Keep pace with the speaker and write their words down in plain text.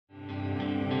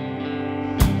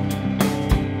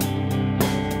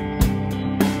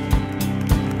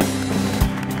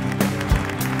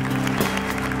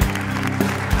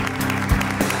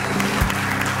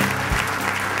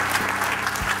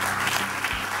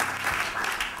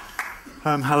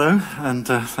Hello, and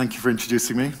thank you for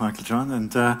introducing me, Michael John,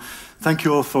 and thank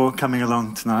you all for coming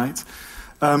along tonight.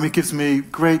 It gives me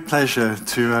great pleasure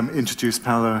to introduce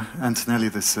Paola Antonelli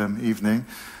this evening.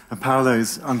 Paola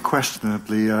is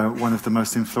unquestionably one of the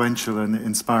most influential and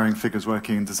inspiring figures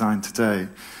working in design today.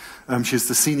 She's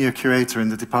the senior curator in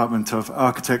the Department of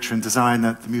Architecture and Design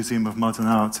at the Museum of Modern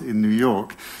Art in New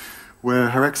York, where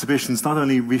her exhibitions not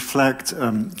only reflect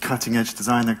cutting-edge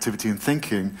design activity and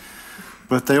thinking,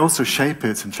 but they also shape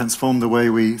it and transform the way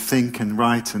we think and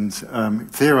write and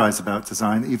theorize about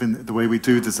design, even the way we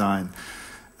do design.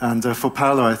 And for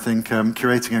Paola, I think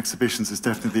curating exhibitions is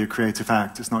definitely a creative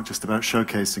act. It's not just about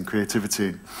showcasing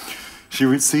creativity. She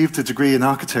received a degree in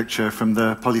architecture from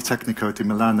the Politecnico di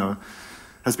Milano,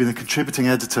 has been a contributing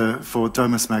editor for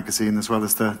Domus magazine, as well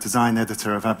as the design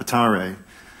editor of Abitare,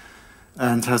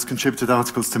 and has contributed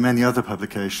articles to many other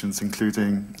publications,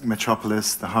 including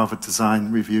Metropolis, the Harvard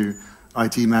Design Review,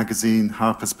 ID Magazine,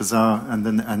 Harper's Bazaar,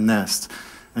 and Nest.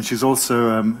 And she's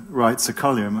also writes a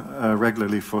column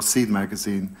regularly for Seed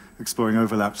Magazine, exploring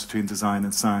overlaps between design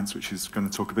and science, which she's going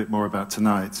to talk a bit more about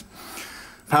tonight.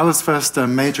 Paola's first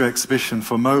major exhibition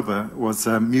for MoMA was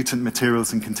Mutant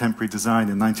Materials in Contemporary Design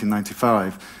in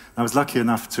 1995. I was lucky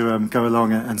enough to go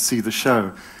along and see the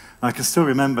show. I can still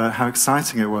remember how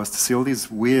exciting it was to see all these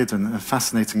weird and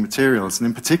fascinating materials, and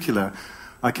in particular,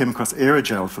 I came across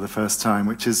aerogel for the first time,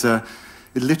 which is, it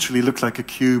literally looked like a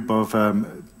cube of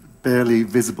barely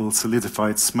visible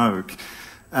solidified smoke.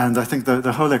 And I think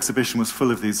the whole exhibition was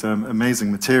full of these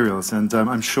amazing materials, and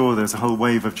I'm sure there's a whole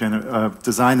wave of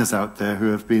designers out there who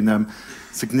have been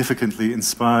significantly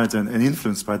inspired and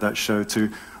influenced by that show to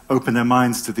open their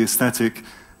minds to the aesthetic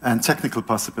and technical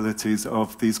possibilities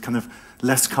of these kind of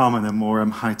less common and more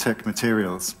high-tech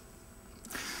materials.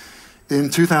 In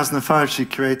 2005, she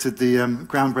curated the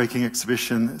groundbreaking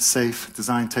exhibition, Safe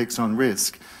Design Takes on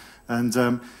Risk.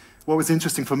 And what was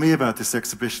interesting for me about this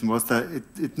exhibition was that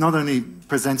it not only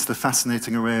presents the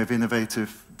fascinating array of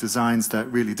innovative designs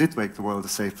that really did make the world a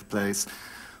safer place,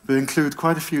 but include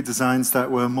quite a few designs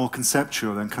that were more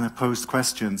conceptual and kind of posed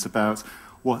questions about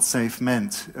what safe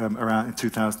meant around in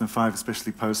 2005,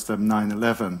 especially post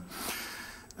 9/11.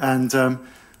 And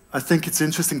I think it's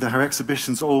interesting that her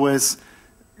exhibitions always,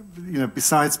 you know,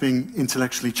 besides being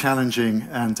intellectually challenging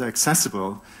and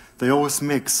accessible, they always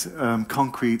mix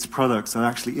concrete products that are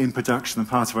actually in production and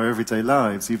part of our everyday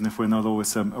lives, even if we're not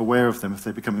always aware of them, if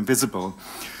they become invisible.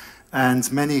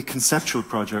 And many conceptual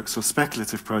projects or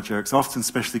speculative projects, often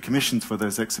specially commissioned for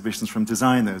those exhibitions from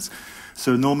designers.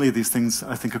 So normally these things,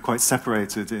 I think, are quite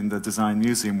separated in the design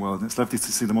museum world. And it's lovely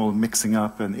to see them all mixing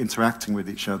up and interacting with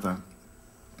each other.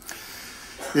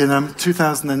 In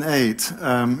 2008,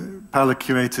 Paola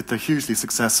curated the hugely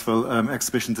successful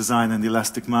exhibition Design and the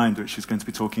Elastic Mind, which she's going to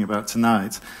be talking about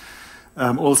tonight,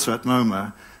 also at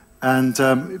MoMA.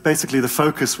 And basically the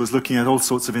focus was looking at all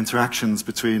sorts of interactions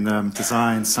between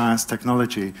design, science,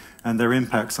 technology, and their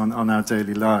impacts on our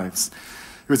daily lives.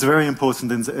 It was a very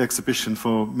important exhibition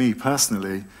for me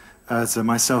personally, as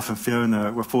myself and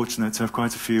Fiona were fortunate to have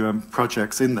quite a few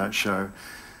projects in that show.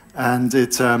 And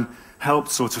it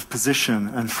helped sort of position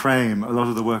and frame a lot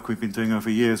of the work we've been doing over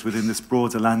years within this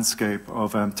broader landscape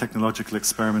of technological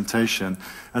experimentation,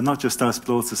 and not just us, but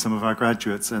also some of our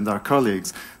graduates and our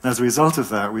colleagues. And as a result of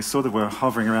that, we sort of were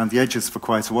hovering around the edges for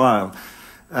quite a while,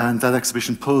 and that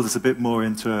exhibition pulled us a bit more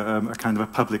into a kind of a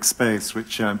public space,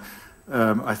 which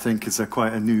I think is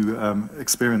quite a new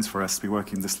experience for us to be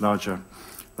working in this larger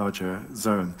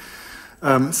zone.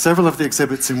 Several of the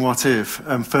exhibits in What If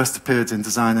first appeared in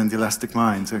Design and the Elastic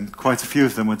Mind, and quite a few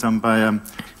of them were done by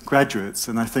graduates.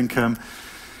 And I think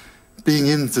being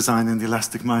in Design and the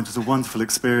Elastic Mind was a wonderful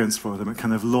experience for them. It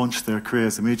kind of launched their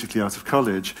careers immediately out of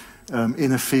college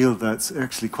in a field that's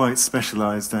actually quite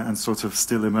specialized and sort of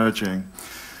still emerging.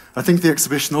 I think the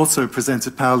exhibition also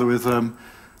presented Paola with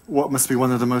what must be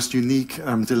one of the most unique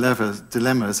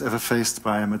dilemmas ever faced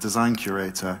by a design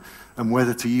curator, and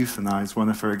whether to euthanize one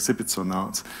of her exhibits or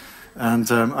not. And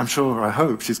I'm sure, I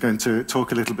hope, she's going to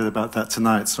talk a little bit about that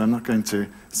tonight, so I'm not going to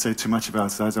say too much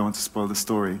about it. I don't want to spoil the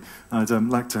story. I'd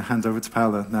like to hand over to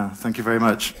Paola now. Thank you very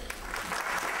much.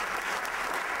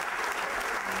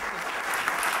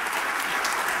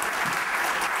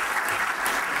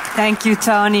 Thank you,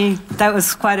 Tony. That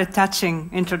was quite a touching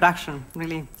introduction.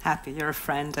 Really happy you're a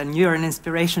friend and you're an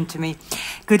inspiration to me.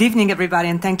 Good evening, everybody,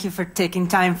 and thank you for taking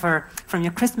time from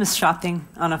your Christmas shopping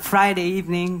on a Friday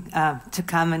evening to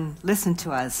come and listen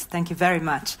to us. Thank you very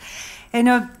much. You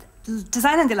know,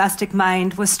 Design and the Elastic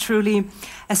Mind was truly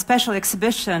a special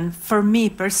exhibition for me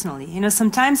personally. You know,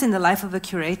 sometimes in the life of a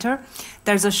curator,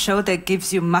 there's a show that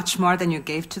gives you much more than you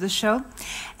gave to the show.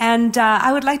 And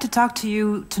I would like to talk to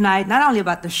you tonight, not only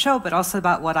about the show, but also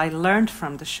about what I learned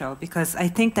from the show, because I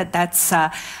think that that's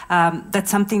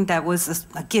something that was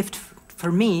a gift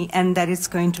for me, and that it's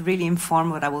going to really inform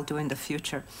what I will do in the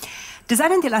future.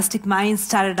 Design and the Elastic Mind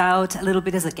started out a little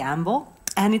bit as a gamble.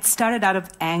 And it started out of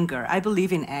anger. I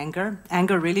believe in anger.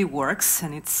 Anger really works,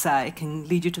 and it can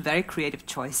lead you to very creative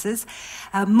choices.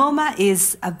 MoMA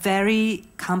is a very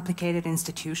complicated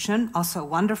institution, also a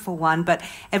wonderful one, but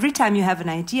every time you have an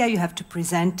idea, you have to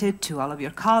present it to all of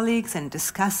your colleagues and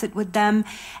discuss it with them.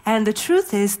 And the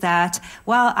truth is that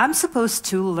while I'm supposed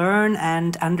to learn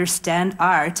and understand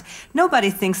art,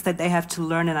 nobody thinks that they have to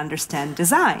learn and understand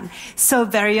design. So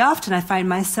very often I find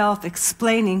myself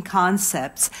explaining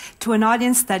concepts to an audience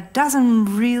that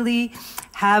doesn't really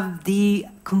have the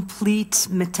complete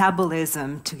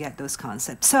metabolism to get those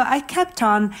concepts. So I kept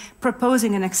on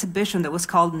proposing an exhibition that was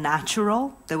called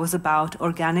Natural, that was about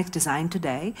organic design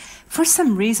today. For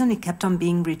some reason, it kept on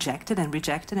being rejected and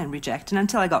rejected and rejected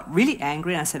until I got really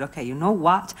angry and I said, okay, you know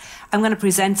what? I'm going to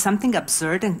present something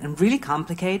absurd and really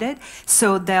complicated,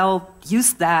 so they'll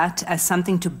use that as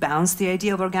something to bounce the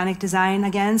idea of organic design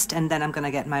against, and then I'm going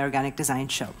to get my organic design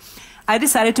show. I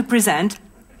decided to present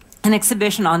an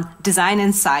exhibition on design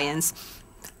and science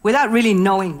without really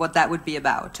knowing what that would be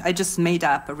about. I just made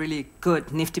up a really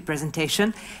good, nifty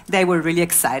presentation. They were really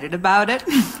excited about it.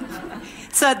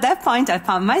 So at that point, I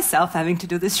found myself having to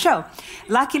do this show.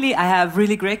 Luckily, I have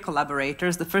really great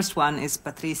collaborators. The first one is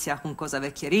Patricia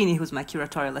Juncosa-Vecchierini, who's my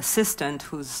curatorial assistant,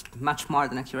 who's much more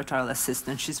than a curatorial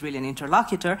assistant. She's really an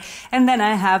interlocutor. And then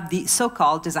I have the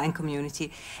so-called design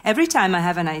community. Every time I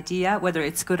have an idea, whether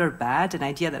it's good or bad, an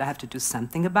idea that I have to do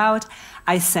something about,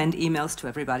 I send emails to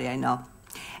everybody I know.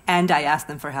 And I ask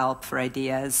them for help, for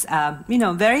ideas, you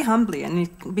know, very humbly, and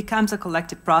it becomes a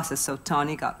collective process. So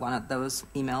Tony got one of those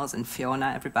emails, and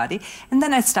Fiona, everybody. And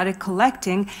then I started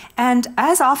collecting, and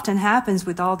as often happens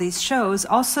with all these shows,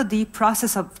 also the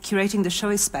process of curating the show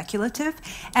is speculative,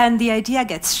 and the idea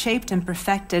gets shaped and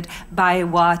perfected by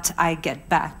what I get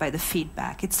back, by the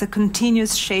feedback. It's a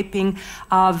continuous shaping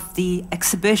of the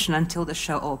exhibition until the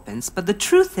show opens. But the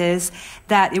truth is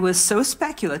that it was so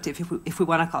speculative, if we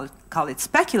want to call it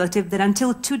speculative, that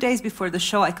until 2 days before the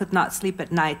show, I could not sleep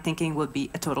at night thinking it would be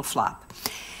a total flop.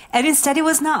 And instead it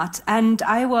was not. And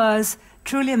I was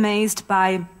truly amazed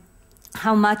by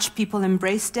how much people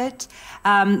embraced it.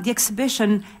 The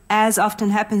exhibition, as often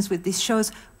happens with these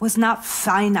shows, was not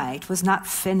finite, was not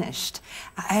finished.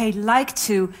 I like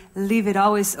to leave it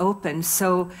always open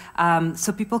so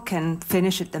people can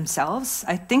finish it themselves.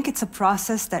 I think it's a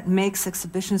process that makes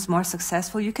exhibitions more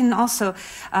successful. You can also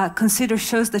consider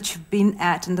shows that you've been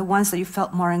at, and the ones that you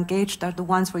felt more engaged are the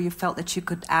ones where you felt that you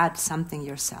could add something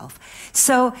yourself.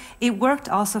 So it worked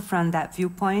also from that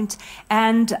viewpoint,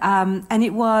 and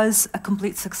it was a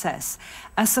complete success.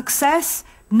 A success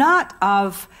not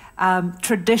of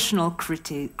traditional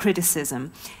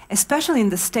criticism. Especially in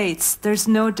the States, there's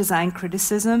no design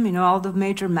criticism. You know, all the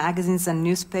major magazines and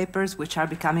newspapers, which are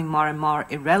becoming more and more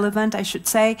irrelevant, I should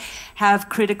say, have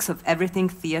critics of everything: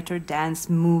 theater, dance,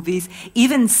 movies,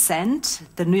 even scent.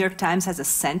 The New York Times has a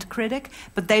scent critic,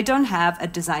 but they don't have a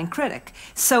design critic.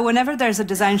 So whenever there's a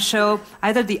design show,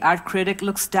 either the art critic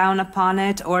looks down upon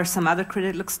it or some other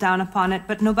critic looks down upon it,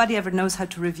 but nobody ever knows how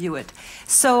to review it.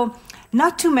 So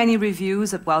not too many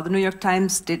reviews. Well, the New York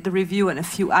Times did the review and a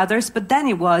few others, but then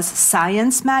it was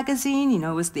Science magazine, you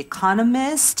know, it was The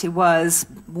Economist, it was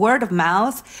word of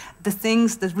mouth.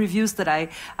 The reviews that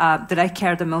I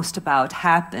care the most about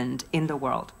happened in the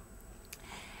world.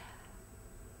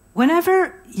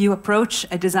 Whenever you approach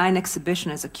a design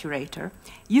exhibition as a curator,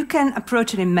 you can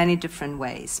approach it in many different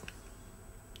ways.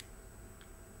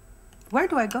 Where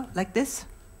do I go? Like this?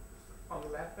 On the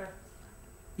left there.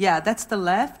 Yeah, that's the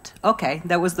left. Okay,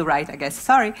 that was the right, I guess.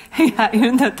 Sorry.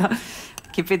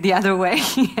 Keep it the other way.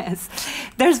 Yes.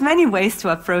 There's many ways to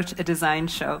approach a design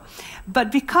show. But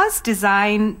because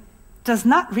design does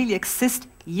not really exist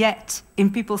yet in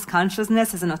people's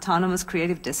consciousness as an autonomous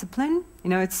creative discipline, you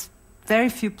know, it's very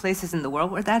few places in the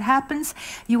world where that happens.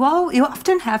 You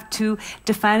often have to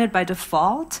define it by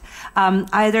default,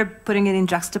 either putting it in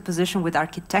juxtaposition with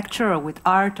architecture or with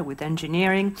art or with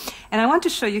engineering. And I want to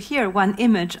show you here one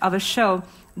image of a show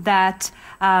that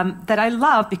that I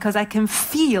love because I can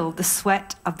feel the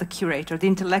sweat of the curator, the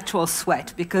intellectual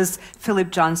sweat, because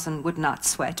Philip Johnson would not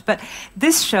sweat. But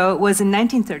this show was in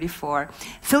 1934.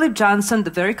 Philip Johnson, the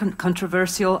very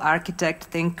controversial architect,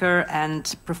 thinker,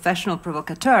 and professional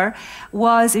provocateur,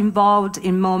 was involved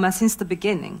in MoMA since the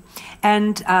beginning.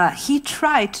 And he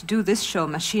tried to do this show,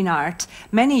 Machine Art,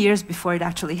 many years before it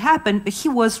actually happened, but he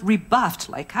was rebuffed,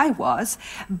 like I was,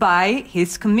 by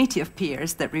his committee of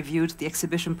peers that reviewed the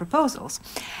exhibition proposals.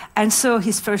 And so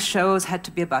his first shows had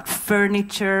to be about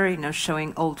furniture, you know,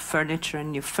 showing old furniture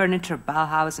and new furniture,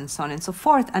 Bauhaus, and so on and so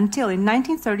forth, until in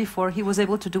 1934 he was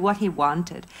able to do what he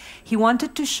wanted. He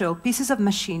wanted to show pieces of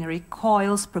machinery,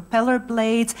 coils, propeller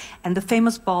blades, and the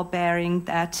famous ball bearing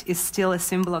that is still a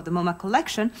symbol of the MoMA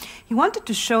collection. He wanted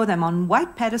to show them on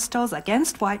white pedestals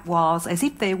against white walls as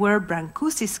if they were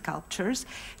Brancusi sculptures,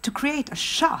 to create a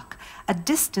shock, a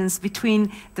distance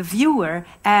between the viewer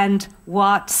and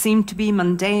what seemed to be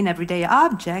mundane everyday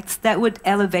objects that would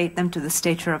elevate them to the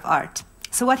stature of art.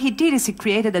 So what he did is he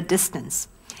created a distance.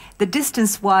 The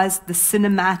distance was the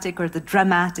cinematic or the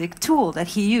dramatic tool that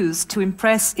he used to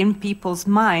impress in people's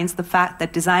minds the fact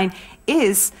that design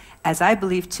is, as I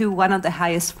believe too, one of the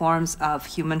highest forms of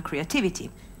human creativity.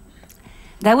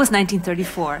 That was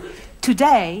 1934.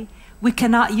 Today, we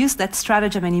cannot use that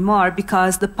stratagem anymore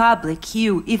because the public,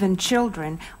 you, even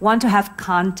children, want to have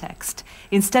context.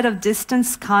 Instead of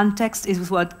distance, context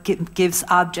is what gives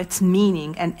objects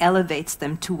meaning and elevates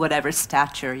them to whatever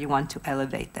stature you want to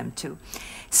elevate them to.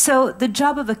 So the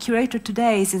job of a curator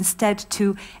today is instead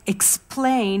to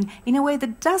explain in a way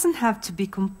that doesn't have to be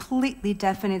completely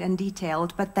definite and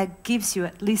detailed, but that gives you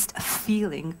at least a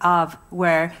feeling of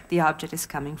where the object is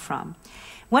coming from.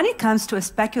 When it comes to a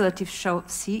speculative show,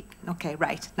 see, okay,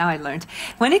 right, now I learned.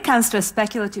 When it comes to a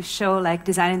speculative show like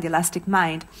Designing the Elastic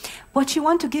Mind, what you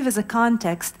want to give as a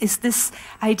context is this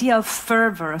idea of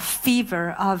fervor, of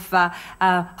fever,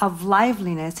 of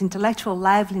liveliness, intellectual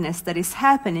liveliness that is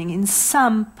happening in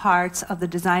some parts of the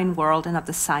design world and of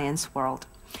the science world.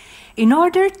 In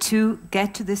order to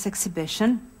get to this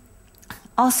exhibition,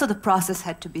 also the process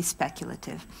had to be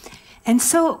speculative. And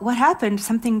so what happened,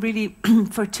 something really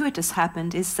fortuitous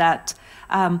happened, is that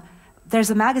there's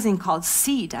a magazine called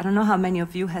Seed. I don't know how many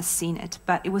of you have seen it,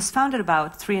 but it was founded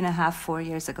about 3.5, 4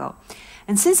 years ago.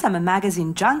 And since I'm a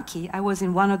magazine junkie, I was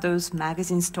in one of those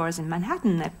magazine stores in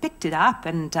Manhattan. I picked it up,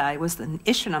 and it was in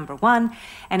issue number 1,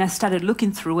 and I started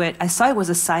looking through it. I saw it was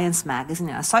a science magazine,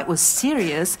 and I saw it was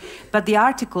serious, but the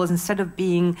articles, instead of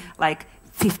being like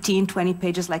 15, 20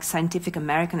 pages like Scientific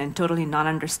American and totally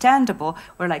non-understandable,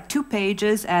 were like 2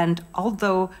 pages, and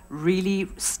although really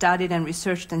studied and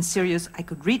researched and serious, I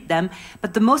could read them.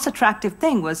 But the most attractive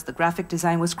thing was the graphic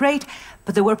design was great,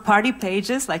 but there were party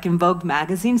pages like in Vogue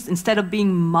magazines. Instead of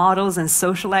being models and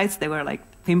socialites, they were like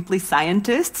pimply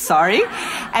scientists, sorry.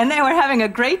 And they were having a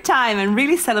great time and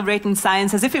really celebrating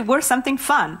science as if it were something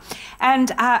fun.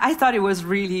 And I thought it was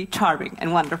really charming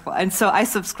and wonderful. And so I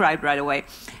subscribed right away.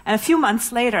 And a few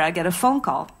months later, I get a phone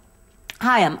call.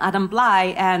 Hi, I'm Adam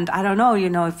Bly, and I don't know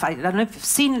if you've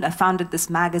seen it. I founded this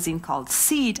magazine called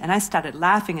Seed, and I started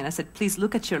laughing, and I said, please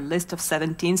look at your list of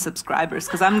 17 subscribers,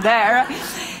 because I'm there.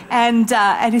 And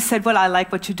he said, well, I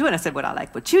like what you do. And I said, well, I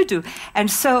like what you do. And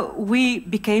so we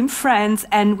became friends,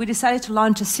 and we decided to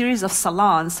launch a series of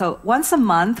salons. So once a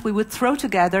month, we would throw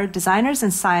together designers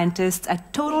and scientists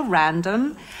at total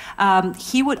random.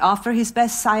 He would offer his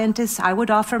best scientists, I would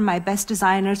offer my best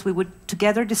designers. We would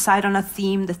together decide on a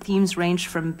theme. The themes range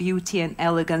from beauty and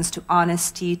elegance to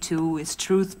honesty to is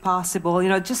truth possible,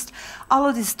 just all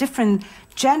of these different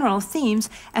general themes.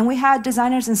 And we had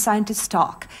designers and scientists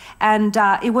talk. And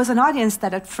it was an audience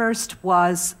that at first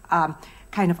was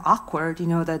kind of awkward,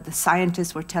 that the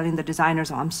scientists were telling the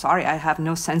designers, oh, I'm sorry, I have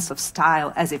no sense of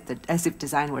style, as if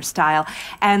design were style.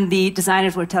 And the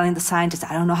designers were telling the scientists,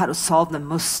 I don't know how to solve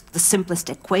the simplest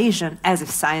equation, as if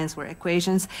science were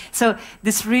equations. So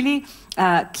this really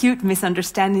cute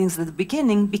misunderstandings at the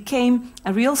beginning became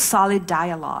a real solid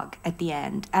dialogue at the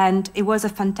end. And it was a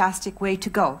fantastic way to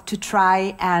go, to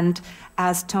try and,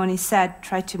 as Tony said,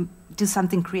 try to do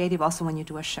something creative also when you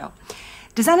do a show.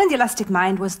 Designing the Elastic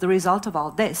Mind was the result of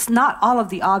all this. Not all of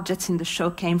the objects in the show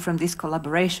came from these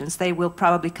collaborations. They will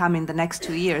probably come in the next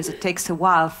 2 years. It takes a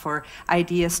while for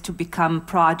ideas to become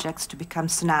projects, to become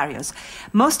scenarios.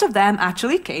 Most of them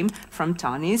actually came from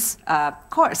Tony's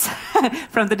course,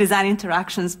 from the Design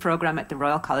Interactions program at the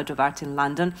Royal College of Art in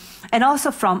London, and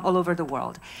also from all over the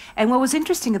world. And what was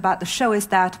interesting about the show is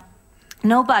that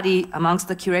Nobody amongst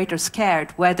the curators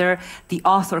cared whether the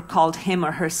author called him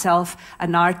or herself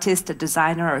an artist, a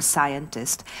designer, or a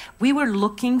scientist. We were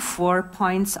looking for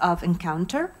points of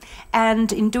encounter,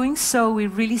 and in doing so, we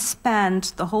really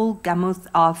spanned the whole gamut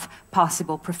of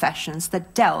possible professions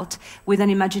that dealt with an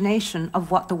imagination of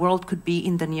what the world could be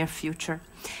in the near future.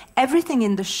 Everything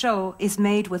in the show is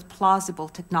made with plausible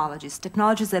technologies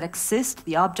that exist.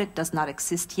 The object does not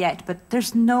exist yet, but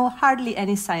there's hardly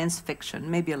any science fiction.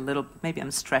 Maybe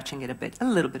I'm stretching it a bit, a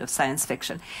little bit of science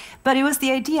fiction. But it was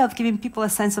the idea of giving people a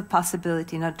sense of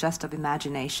possibility, not just of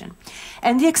imagination.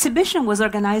 And the exhibition was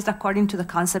organized according to the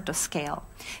concept of scale.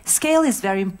 Scale is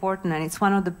very important, and it's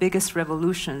one of the biggest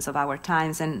revolutions of our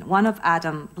times. And one of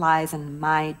Adam Bly's and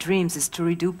my dreams is to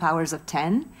redo Powers of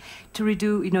 10, to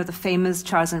redo, the famous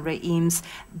Charles and Ray Eames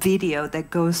video that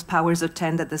goes Powers of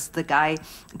 10, that is the guy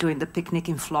doing the picnic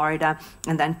in Florida,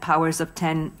 and then Powers of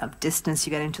 10 of distance,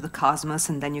 you get into the cosmos,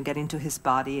 and then you get into his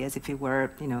body as if it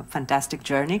were, a fantastic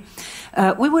journey.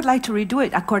 We would like to redo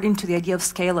it according to the idea of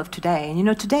scale of today.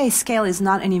 And, today scale is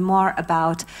not anymore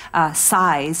about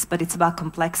size, but it's about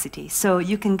complexity. So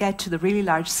you can get to the really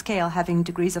large scale having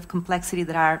degrees of complexity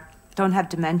that don't have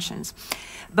dimensions.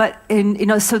 But,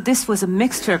 so this was a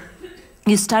mixture.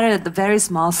 You started at the very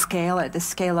small scale, at the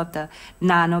scale of the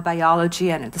nanobiology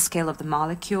and at the scale of the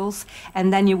molecules,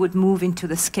 and then you would move into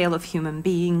the scale of human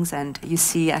beings, and you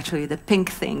see actually the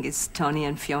pink thing is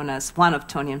one of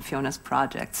Tony and Fiona's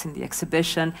projects in the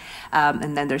exhibition,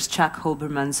 and then there's Chuck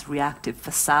Hoberman's reactive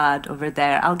facade over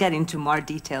there. I'll get into more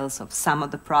details of some of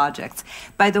the projects.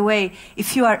 By the way,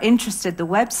 if you are interested, the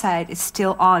website is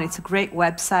still on. It's a great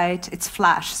website. It's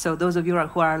Flash, so those of you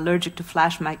who are allergic to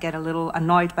Flash might get a little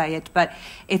annoyed by it, but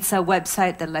it's a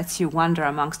website that lets you wander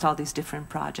amongst all these different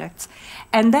projects.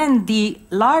 And then the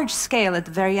large scale at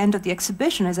the very end of the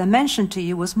exhibition, as I mentioned to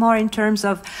you, was more in terms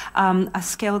of a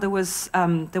scale that was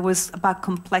about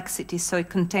complexity. So it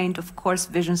contained, of course,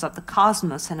 visions of the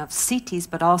cosmos and of cities,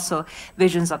 but also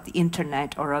visions of the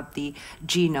internet or of the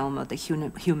genome, or the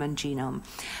human genome.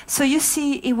 So you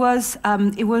see, it was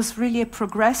really a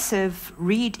progressive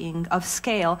reading of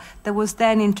scale that was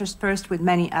then interspersed with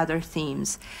many other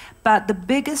themes. But the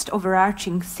biggest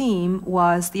overarching theme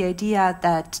was the idea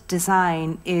that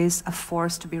design is a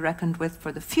force to be reckoned with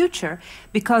for the future,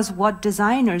 because what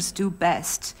designers do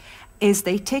best is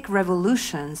they take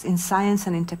revolutions in science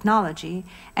and in technology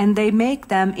and they make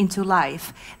them into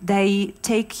life. They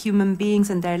take human beings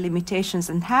and their limitations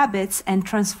and habits and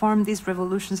transform these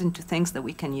revolutions into things that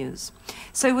we can use.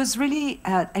 So it was really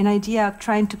an idea of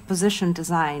trying to position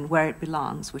design where it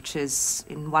belongs, which is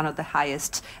in one of the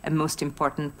highest and most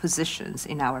important positions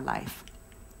in our life.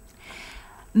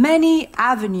 Many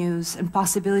avenues and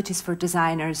possibilities for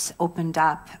designers opened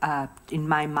up in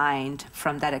my mind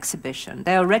from that exhibition.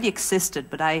 They already existed,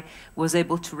 but I was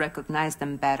able to recognize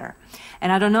them better.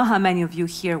 And I don't know how many of you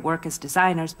here work as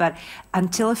designers, but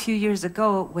until a few years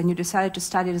ago, when you decided to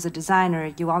study as a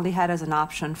designer, you only had as an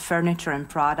option furniture and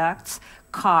products,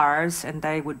 cars, and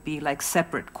they would be like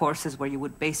separate courses where you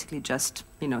would basically just,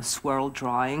 swirl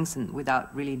drawings and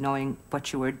without really knowing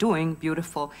what you were doing,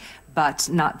 beautiful, but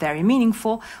not very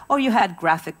meaningful, or you had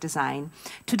graphic design.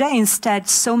 Today, instead,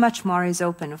 so much more is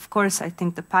open. Of course, I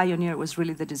think the pioneer was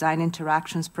really the Design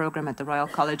Interactions program at the Royal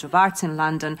College of Arts in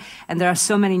London, and there are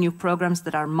so many new programs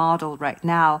that are modeled right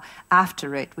now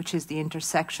after it, which is the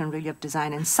intersection really of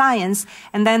design and science.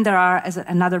 And then there are,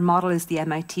 another model is the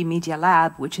MIT Media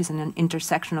Lab, which is an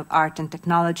intersection of art and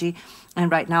technology. And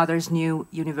right now there's new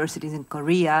universities in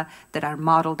Korea that are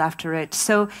modeled after it.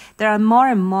 So there are more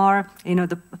and more,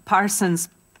 the Parsons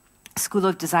School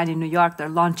of Design in New York, they're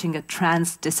launching a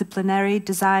transdisciplinary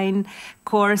design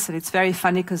course. And it's very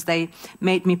funny because they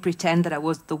made me pretend that I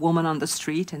was the woman on the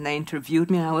street and they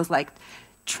interviewed me and I was like,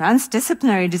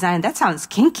 transdisciplinary design, that sounds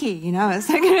kinky, It's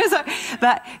like,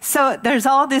 but so there's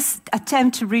all this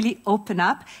attempt to really open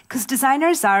up because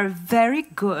designers are very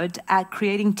good at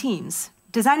creating teams.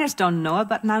 Designers don't know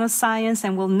about nanoscience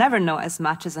and will never know as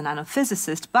much as a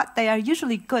nanophysicist, but they are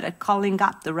usually good at calling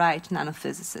up the right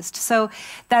nanophysicist. So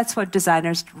that's what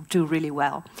designers do really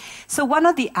well. So one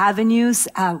of the avenues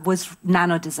was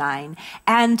nanodesign.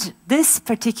 And this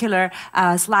particular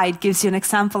slide gives you an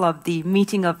example of the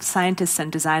meeting of scientists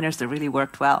and designers that really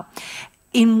worked well.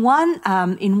 In one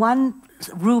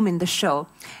room in the show,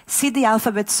 see the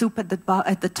alphabet soup at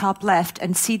the top left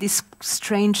and see this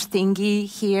strange thingy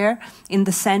here in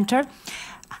the center.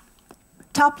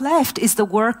 top left is the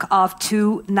work of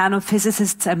two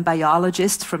nanophysicists and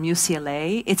biologists from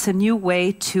UCLA. It's a new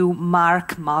way to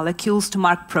mark molecules, to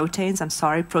mark proteins,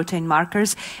 protein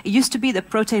markers. It used to be that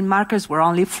protein markers were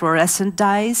only fluorescent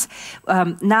dyes.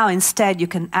 Now instead you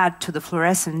can add to the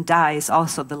fluorescent dyes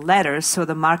also the letters, so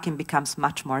the marking becomes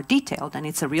much more detailed. And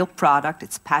it's a real product,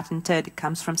 it's patented, it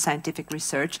comes from scientific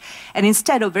research. And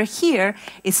instead over here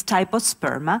is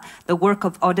Typosperma, the work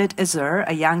of Oded Ezer,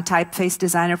 a young typeface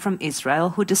designer from Israel,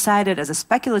 who decided as a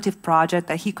speculative project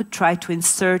that he could try to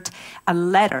insert a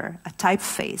letter, a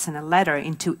typeface and a letter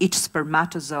into each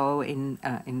spermatozoa in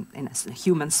a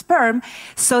human sperm,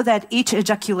 so that each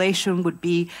ejaculation would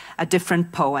be a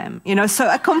different poem. You know, so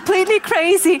a completely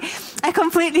crazy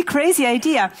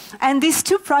idea. And these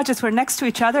two projects were next to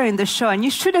each other in the show, and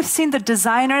you should have seen the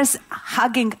designers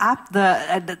hugging up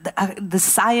the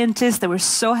scientists. They were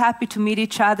so happy to meet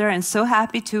each other and so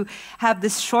happy to have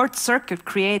this short circuit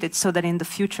created so that in the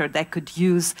future they could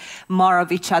use more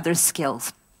of each other's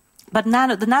skills. But the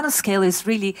nanoscale is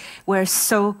really where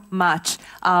so much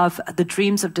of the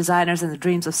dreams of designers and the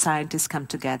dreams of scientists come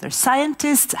together.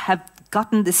 Scientists have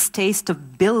gotten this taste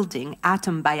of building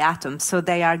atom by atom, so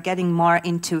they are getting more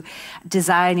into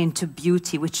design, into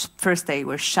beauty, which first they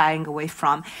were shying away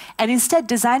from. And instead,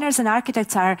 designers and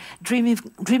architects are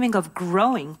dreaming of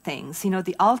growing things. You know,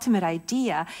 the ultimate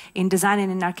idea in design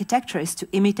and in architecture is to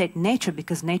imitate nature,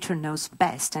 because nature knows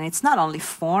best. And it's not only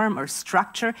form or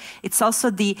structure, it's also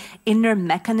the inner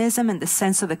mechanism and the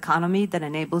sense of economy that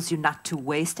enables you not to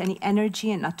waste any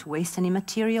energy and not to waste any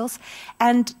materials.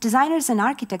 And designers and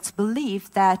architects believe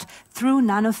that through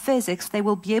nanophysics they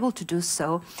will be able to do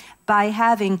so by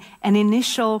having an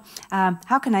initial, an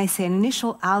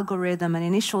initial algorithm, an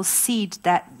initial seed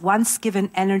that once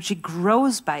given energy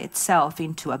grows by itself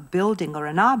into a building or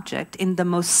an object in the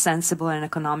most sensible and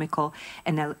economical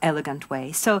and elegant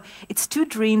way. So it's two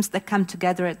dreams that come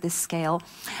together at this scale.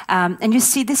 And you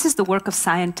see, this is the work of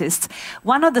scientists.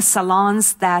 One of the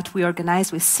salons that we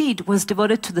organized with SEED was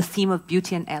devoted to the theme of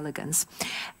beauty and elegance.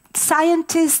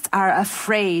 Scientists are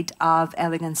afraid of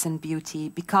elegance and beauty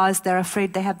because they're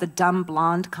afraid they have the dumb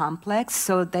blonde complex,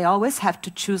 so they always have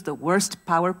to choose the worst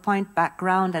PowerPoint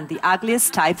background and the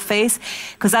ugliest typeface,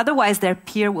 because otherwise their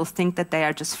peer will think that they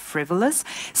are just frivolous.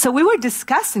 So we were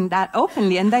discussing that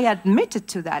openly, and they admitted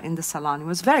to that in the salon. It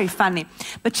was very funny.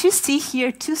 But you see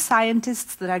here two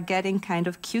scientists that are getting kind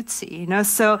of cutesy, you know.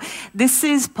 So this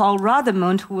is Paul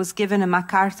Rothemund, who was given a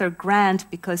MacArthur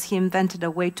grant because he invented a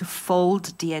way to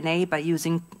fold DNA by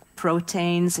using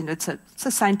proteins, and it's a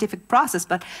scientific process,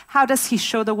 but how does he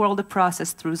show the world the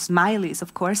process? Through smileys,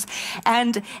 of course.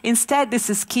 And instead,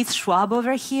 this is Keith Schwab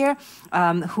over here,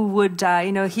 who would,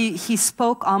 he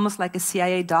spoke almost like a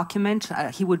CIA document.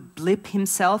 He would blip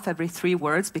himself every 3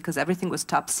 words because everything was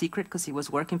top secret because he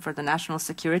was working for the National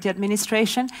Security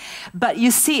Administration. But you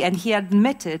see, and he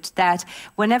admitted that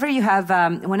whenever you have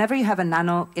a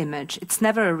nano image, it's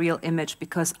never a real image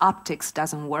because optics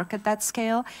doesn't work at that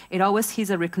scale. It always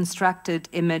is a reconstructed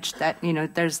image that, you know,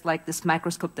 there's like this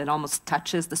microscope that almost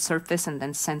touches the surface and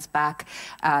then sends back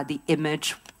the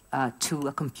image to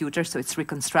a computer, so it's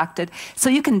reconstructed. So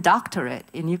you can doctor it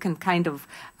and you can kind of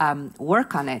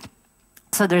work on it.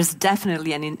 So there's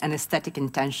definitely an aesthetic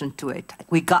intention to it.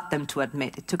 We got them to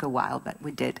admit. It took a while, but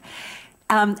we did.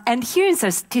 And here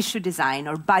is tissue design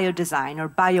or biodesign or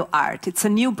bioart. It's a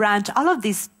new branch. All of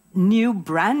these new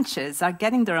branches are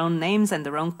getting their own names and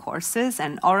their own courses.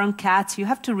 And Oron Katz, you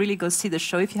have to really go see the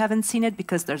show if you haven't seen it,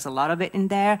 because there's a lot of it in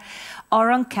there.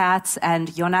 Oron Katz and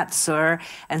Yonat Zur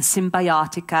and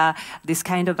Symbiotica, this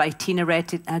kind of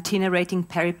itinerating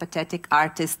peripatetic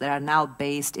artists that are now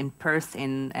based in Perth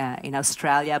in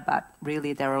Australia, but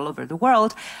really they're all over the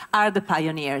world, are the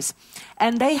pioneers.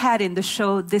 And they had in the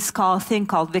show this thing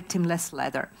called victimless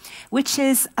leather, which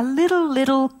is a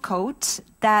little coat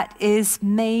that is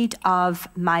made of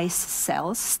mice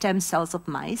cells, stem cells of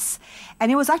mice.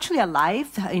 And it was actually alive.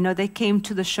 You know, they came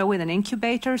to the show with an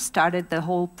incubator, started the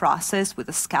whole process with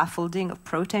a scaffolding of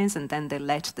proteins, and then they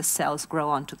let the cells grow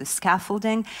onto the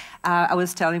scaffolding. I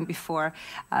was telling before,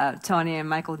 Tony and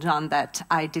Michael John, that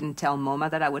I didn't tell MoMA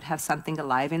that I would have something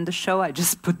alive in the show. I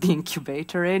just put the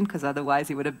incubator in, because otherwise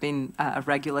it would have been a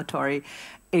regulatory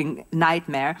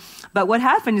nightmare. But what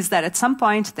happened is that at some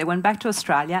point they went back to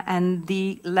Australia and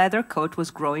the leather coat was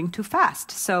growing too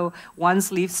fast. So one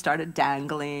sleeve started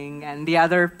dangling and the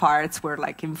other parts were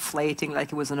like inflating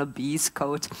like it was an obese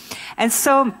coat. And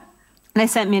so they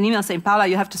sent me an email saying, Paola,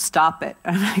 you have to stop it.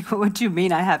 I'm like, well, what do you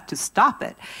mean I have to stop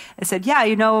it? I said, yeah,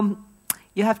 you know,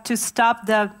 you have to stop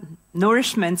the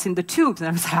nourishments in the tubes. And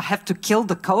I was like, I have to kill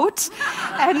the coat?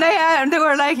 And they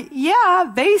were like,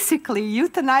 yeah, basically,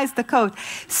 euthanize the coat.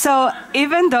 So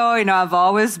even though, I've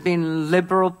always been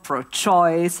liberal,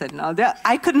 pro-choice, and all that,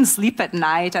 I couldn't sleep at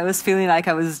night. I was feeling like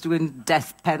I was doing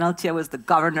death penalty. I was the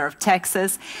governor of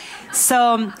Texas.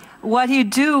 So what you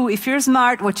do, if you're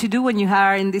smart, what you do when you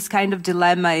are in this kind of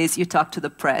dilemma is you talk to the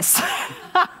press.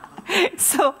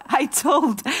 So I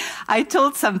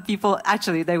told some people,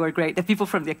 actually they were great, the people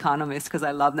from The Economist, because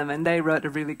I love them, and they wrote a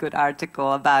really good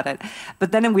article about it.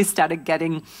 But then we started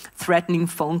getting threatening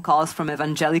phone calls from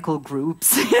evangelical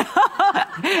groups.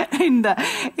 And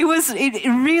it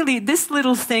really, this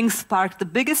little thing sparked the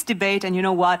biggest debate, and you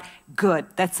know what? Good.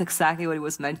 That's exactly what it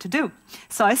was meant to do.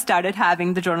 So I started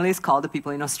having the journalists call the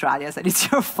people in Australia. I said,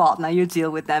 it's your fault, now you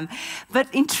deal with them.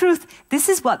 But in truth, this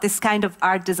is what this kind of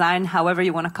art design, however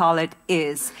you want to call it,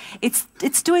 is.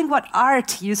 It's doing what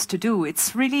art used to do.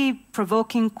 It's really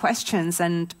provoking questions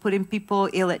and putting people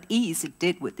ill at ease. It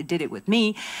did it with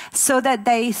me, so that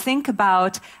they think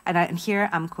about, and here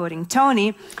I'm quoting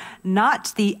Tony,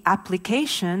 not the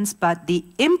applications, but the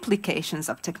implications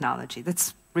of technology.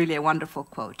 That's really a wonderful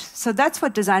quote. So that's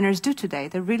what designers do today.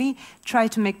 They really try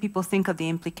to make people think of the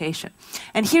implication.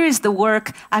 And here is the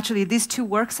work, actually these two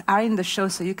works are in the show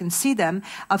so you can see them,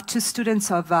 of two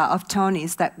students of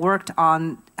Tony's that worked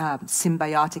on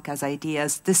Symbiotica's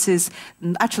ideas. This is,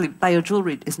 actually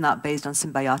biojewelry is not based on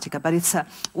Symbiotica, but it's a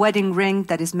wedding ring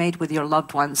that is made with your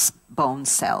loved one's bone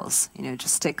cells.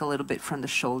 Just take a little bit from the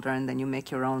shoulder and then you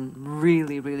make your own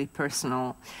really, really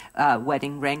personal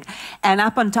wedding ring. And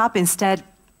up on top instead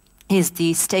is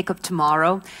the steak of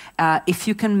tomorrow. If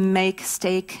you can make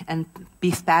steak and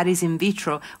beef patties in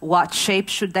vitro, what shape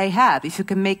should they have? If you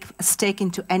can make a steak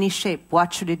into any shape,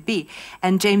 what should it be?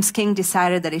 And James King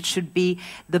decided that it should be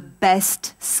the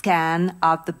best scan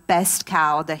of the best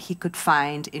cow that he could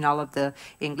find in all of the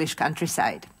English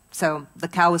countryside. So the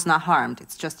cow was not harmed.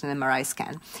 It's just an MRI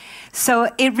scan. So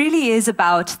it really is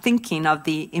about thinking of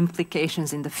the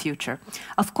implications in the future.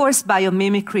 Of course,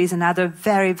 biomimicry is another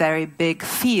very, very big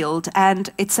field, and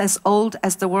it's as old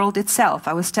as the world itself.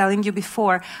 I was telling you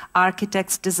before,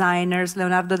 architects, designers,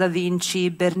 Leonardo da Vinci,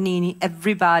 Bernini,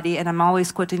 everybody, and I'm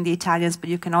always quoting the Italians, but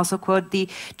you can also quote the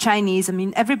Chinese. I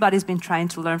mean, everybody's been trying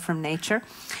to learn from nature.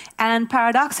 And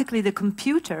paradoxically, the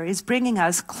computer is bringing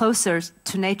us closer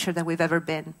to nature than we've ever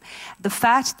been. The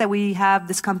fact that we have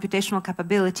this computational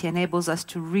capability enables us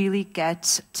to really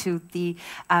get to the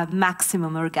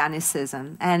maximum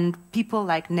organicism. And people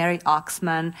like Neri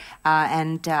Oxman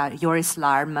and Joris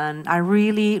Larman are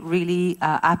really, really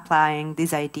applying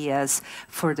these ideas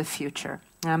for the future.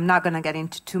 I'm not going to get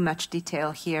into too much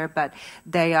detail here, but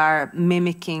they are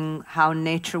mimicking how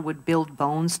nature would build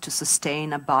bones to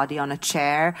sustain a body on a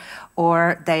chair,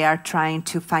 or they are trying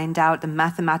to find out the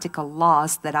mathematical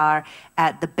laws that are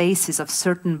at the basis of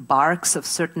certain barks of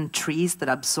certain trees that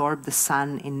absorb the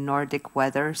sun in Nordic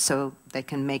weather, so they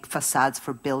can make facades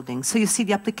for buildings. So you see,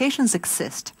 the applications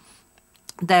exist.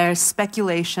 There's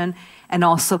speculation and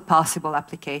also possible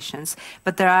applications.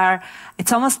 But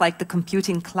it's almost like the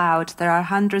computing cloud. There are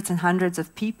hundreds and hundreds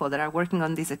of people that are working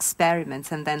on these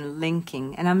experiments and then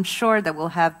linking. And I'm sure that we'll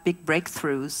have big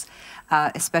breakthroughs,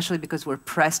 especially because we're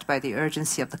pressed by the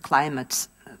urgency of the climate,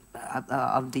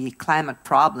 of the climate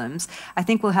problems. I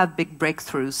think we'll have big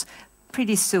breakthroughs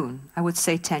pretty soon. I would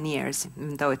say 10 years,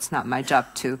 even though it's not my job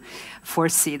to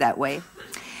foresee that way.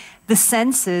 The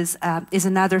senses is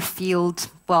another field,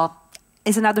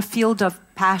 is another field of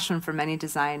passion for many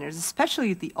designers,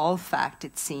 especially the olfact,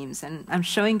 it seems. And I'm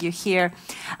showing you here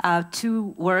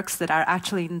two works that are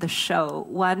actually in the show.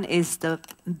 One is the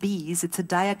bees. It's a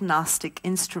diagnostic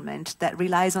instrument that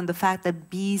relies on the fact that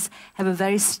bees have a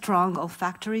very strong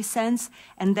olfactory sense,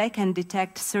 and they can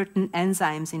detect certain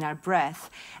enzymes in our breath,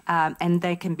 and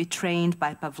they can be trained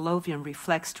by Pavlovian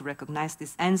reflex to recognize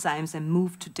these enzymes and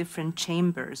move to different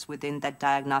chambers within that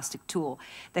diagnostic tool.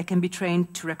 They can be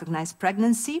trained to recognize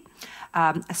pregnancy,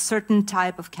 a certain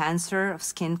type of cancer, of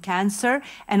skin cancer,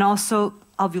 and also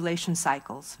ovulation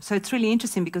cycles. So it's really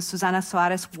interesting because Susana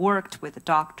Soares worked with a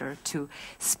doctor to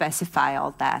specify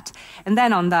all that. And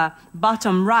then on the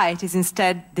bottom right is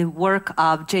instead the work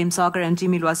of James Auger and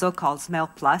Jimmy Loiseau called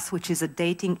Smell Plus, which is a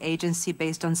dating agency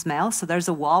based on smell. So there's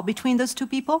a wall between those two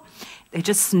people. They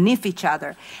just sniff each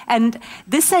other. And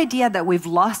this idea that we've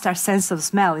lost our sense of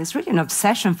smell is really an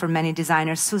obsession for many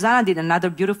designers. Susana did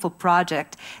another beautiful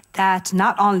project that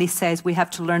not only says we have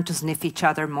to learn to sniff each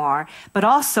other more, but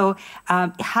also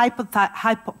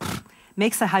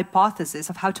makes a hypothesis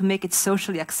of how to make it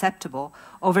socially acceptable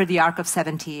over the arc of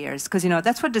 70 years. Because,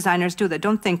 that's what designers do. They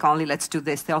don't think only, let's do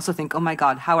this. They also think, oh my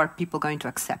God, how are people going to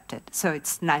accept it? So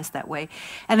it's nice that way.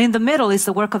 And in the middle is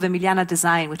the work of Emiliana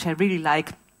Design, which I really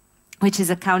like, which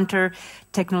is a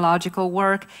counter-technological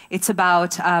work. It's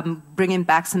about bringing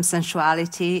back some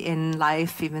sensuality in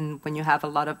life, even when you have a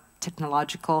lot of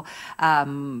technological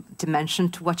dimension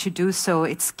to what you do. So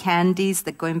it's candies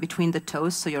that go in between the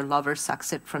toes, so your lover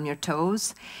sucks it from your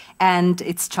toes. And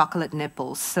it's chocolate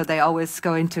nipples, so they always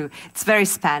go into, it's very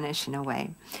Spanish in a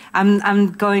way.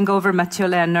 I'm going over Mathieu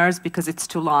Leonard's because it's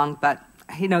too long, but,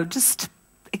 just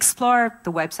explore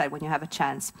the website when you have a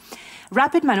chance.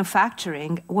 Rapid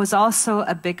manufacturing was also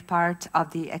a big part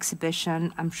of the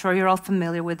exhibition. I'm sure you're all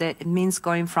familiar with it. It means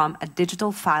going from a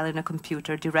digital file in a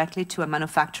computer directly to a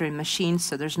manufacturing machine,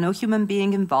 so there's no human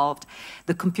being involved.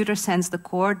 The computer sends the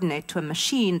coordinate to a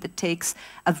machine that takes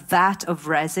a vat of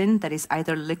resin that is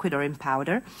either liquid or in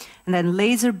powder, and then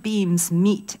laser beams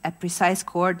meet at precise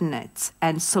coordinates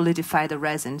and solidify the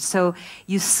resin. So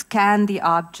you scan the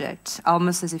object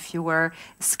almost as if you were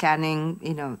scanning,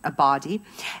 a body.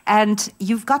 And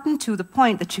you've gotten to the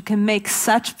point that you can make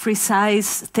such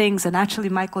precise things. And actually,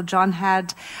 Michael John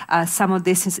had some of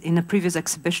this in a previous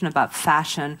exhibition about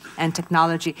fashion and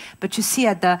technology. But you see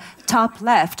at the top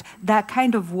left, that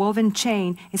kind of woven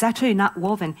chain is actually not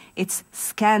woven. It's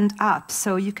scanned up.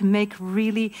 So you can make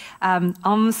really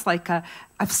almost like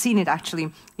I've seen it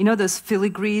actually. Those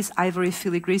filigrees, ivory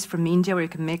filigrees from India, where you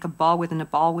can make a ball within a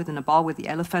ball within a ball with the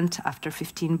elephant after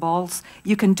 15 balls.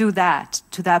 You can do that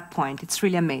to that point. It's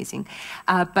really amazing.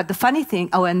 But the funny thing,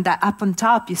 and up on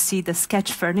top, you see the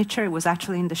sketch furniture. It was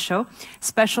actually in the show.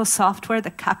 Special software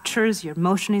that captures your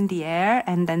motion in the air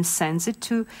and then sends it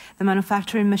to the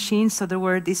manufacturing machine. So there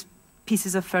were these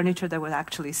pieces of furniture that were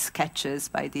actually sketches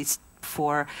by these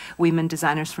 4 women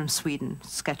designers from Sweden,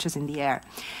 sketches in the air.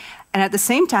 And at the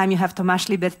same time, you have Tomas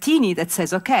Libertini that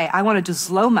says, okay, I want to do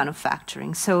slow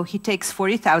manufacturing. So he takes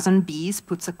 40,000 bees,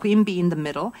 puts a queen bee in the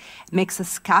middle, makes a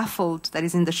scaffold that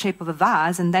is in the shape of a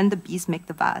vase, and then the bees make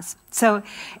the vase. So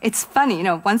it's funny,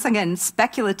 once again,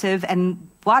 speculative, and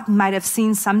what might have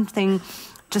seen something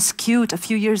just cute a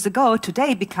few years ago,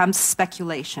 today becomes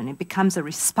speculation. It becomes a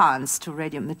response to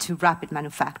rapid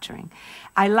manufacturing.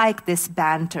 I like this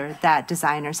banter that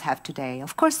designers have today.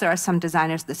 Of course, there are some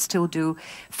designers that still do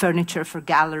furniture for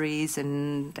galleries,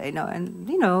 and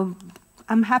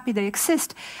I'm happy they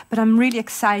exist. But I'm really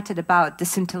excited about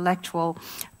this intellectual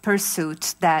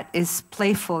pursuit that is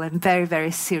playful and very,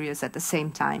 very serious at the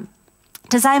same time.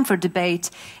 Design for debate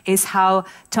is how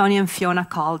Tony and Fiona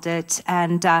called it,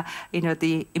 and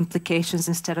the implications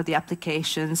instead of the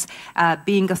applications,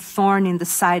 being a thorn in the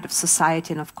side of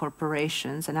society and of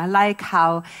corporations. And I like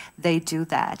how they do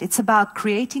that. It's about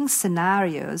creating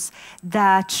scenarios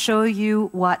that show you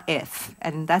what if,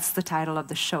 and that's the title of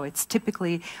the show. It's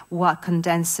typically what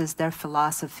condenses their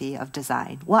philosophy of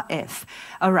design. What if?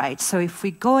 All right, so if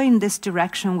we go in this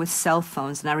direction with cell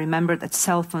phones, and I remember that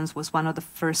cell phones was one of the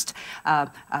first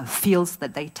fields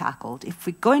that they tackled. If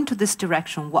we go into this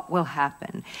direction, what will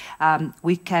happen?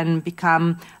 We can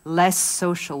become less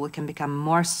social. We can become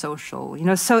more social.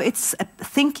 So it's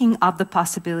thinking of the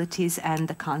possibilities and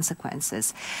the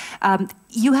consequences.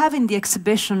 You have in the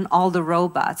exhibition all the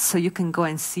robots, so you can go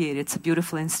and see it. It's a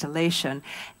beautiful installation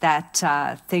that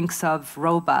thinks of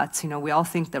robots. We all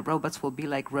think that robots will be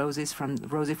like Rosie from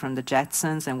the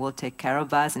Jetsons and will take care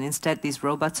of us. And instead, these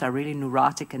robots are really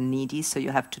neurotic and needy, so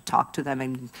you have to talk to them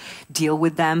and deal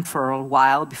with them for a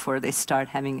while before they start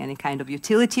having any kind of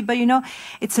utility. But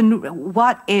it's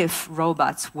what if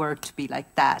robots were to be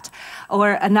like that?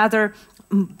 Or another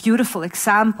beautiful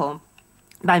example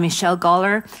by Michelle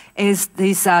Goller is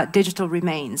these digital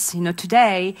remains.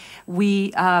 Today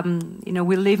we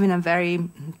live in a very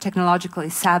technologically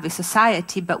savvy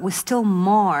society, but we still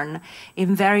mourn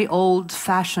in very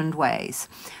old-fashioned ways.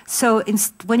 So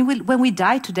when we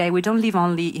die today, we don't live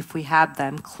only if we have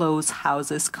them, clothes,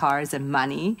 houses, cars, and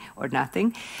money, or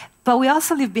nothing. But we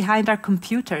also live behind our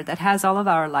computer that has all of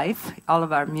our life, all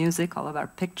of our music, all of our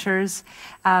pictures,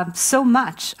 so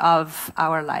much of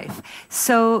our life.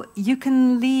 So you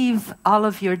can leave all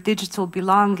of your digital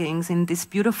belongings in these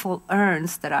beautiful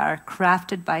urns that are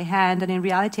crafted by hand, and in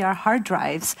reality are hard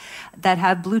drives that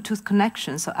have Bluetooth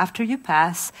connections. So after you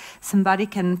pass, somebody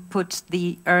can put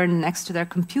the urn next to their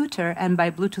computer, and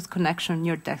by Bluetooth connection,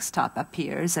 your desktop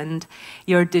appears, and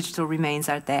your digital remains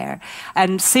are there.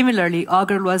 And similarly,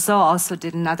 Auger Loiseau also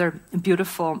did another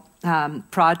beautiful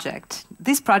project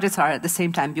these projects are at the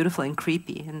same time beautiful and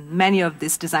creepy, and many of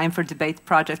these design for debate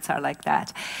projects are like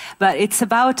that. But it's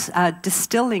about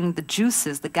distilling the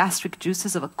juices, the gastric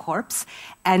juices of a corpse,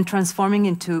 and transforming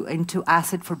into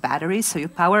acid for batteries. So you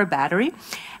power a battery,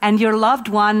 and your loved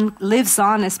one lives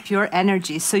on as pure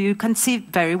energy. So you can see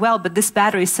very well, but this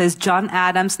battery says John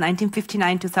Adams,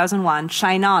 1959-2001,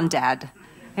 shine on, Dad.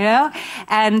 You know?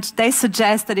 And they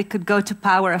suggest that it could go to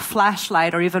power a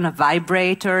flashlight or even a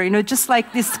vibrator, you know, just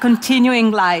like this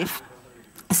continuing life.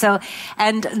 So,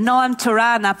 and Noam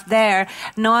Turan up there,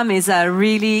 Noam is a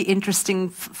really interesting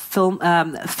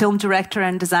film director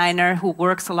and designer who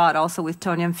works a lot also with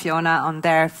Tony and Fiona on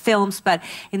their films. But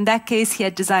in that case, he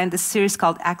had designed this series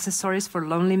called Accessories for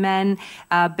Lonely Men,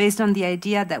 based on the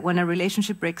idea that when a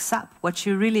relationship breaks up, what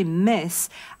you really miss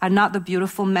are not the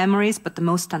beautiful memories, but the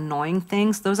most annoying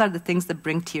things. Those are the things that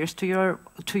bring tears to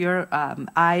your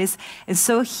eyes. And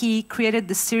so he created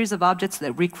this series of objects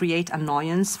that recreate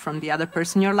annoyance from the other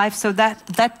person in your life. So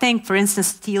that thing, for instance,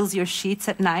 steals your sheets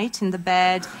at night in the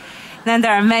bed. Then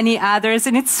there are many others,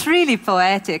 and it's really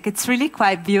poetic. It's really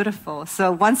quite beautiful.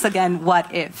 So once again,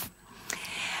 what if?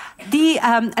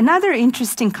 Another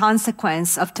interesting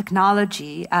consequence of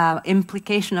technology,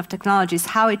 implication of technology, is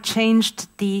how it changed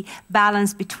the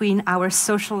balance between our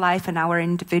social life and our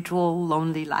individual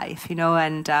lonely life. You know,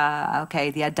 and okay,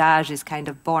 the adage is kind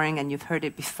of boring, and you've heard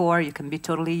it before. You can be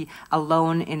totally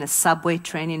alone in a subway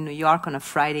train in New York on a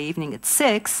Friday evening at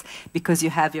 6 because you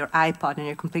have your iPod and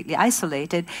you're completely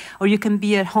isolated, or you can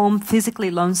be at home physically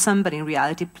lonesome, but in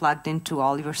reality plugged into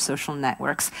all your social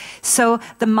networks. So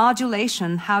the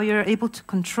modulation, how you're able to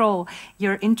control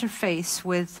your interface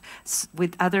with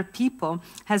other people,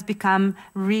 has become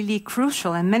really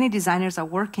crucial, and many designers are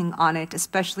working on it,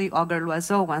 especially Auger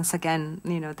Loiseau. Once again,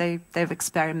 you know, they've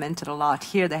experimented a lot.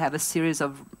 Here they have a series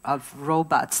of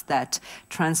robots that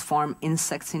transform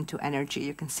insects into energy.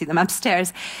 You can see them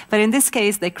upstairs. But in this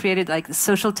case, they created like the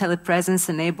social telepresence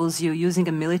enables you, using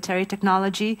a military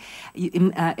technology,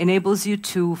 enables you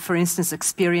to, for instance,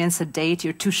 experience a date.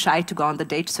 You're too shy to go on the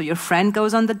date, so your friend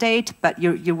goes on the date, but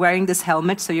you're wearing this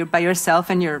helmet, so you're by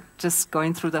yourself and you're just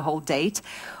going through the whole date.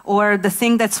 Or the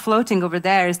thing that's floating over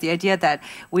there is the idea that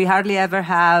we hardly ever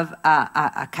have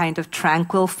a kind of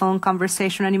tranquil phone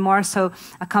conversation anymore. So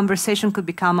a conversation could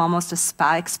become almost a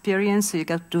spa experience. So you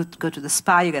go to the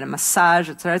spa, you get a massage,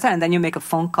 etc., and then you make a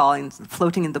phone call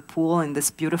floating in the pool in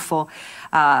this beautiful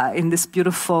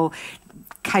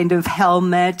kind of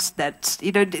helmet. That,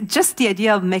 you know, just the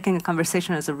idea of making a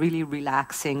conversation is a really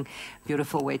relaxing,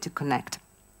 beautiful way to connect.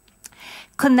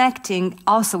 Connecting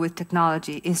also with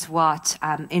technology is what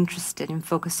I'm interested in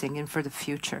focusing in for the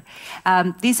future.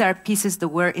 These are pieces that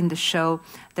were in the show.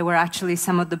 They were actually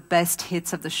some of the best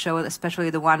hits of the show, especially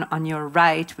the one on your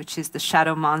right, which is the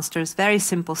Shadow Monsters. Very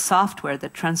simple software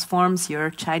that transforms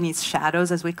your Chinese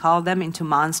shadows, as we call them, into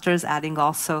monsters, adding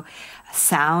also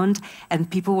sound. And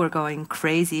people were going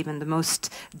crazy, even the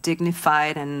most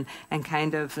dignified and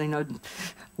kind of, you know,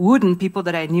 wooden people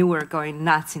that I knew were going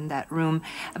nuts in that room.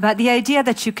 But the idea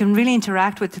that you can really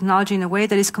interact with technology in a way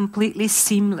that is completely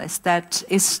seamless, that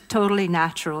is totally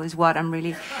natural, is what I'm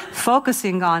really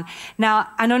focusing on. Now,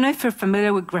 I don't know if you're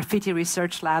familiar with Graffiti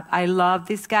Research Lab. I love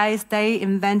these guys. They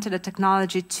invented a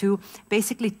technology to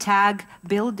basically tag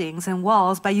buildings and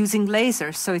walls by using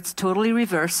lasers. So it's totally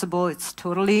reversible. It's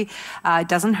totally, it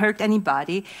doesn't hurt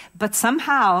anybody. But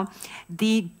somehow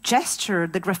the gesture,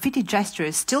 the graffiti gesture,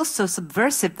 is still so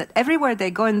subversive that everywhere they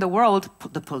go in the world,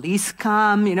 the police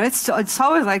come, you know, it's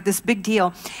always like this big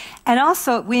deal. And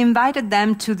also, we invited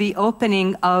them to the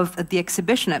opening of the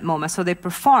exhibition at MoMA, so they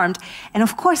performed. And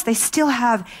of course, they still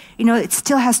have, you know, it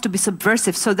still has to be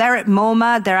subversive. So they're at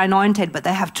MoMA, they're anointed, but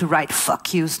they have to write,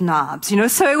 "fuck you, snobs," you know.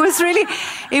 So it was really,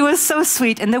 it was so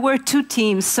sweet. And there were two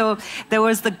teams. So there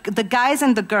was the guys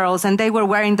and the girls, and they were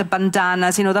wearing the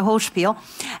bandanas, you know, the whole spiel.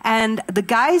 And the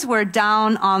guys were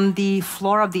down on the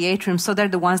floor of the atrium, so they're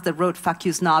the ones that wrote "fuck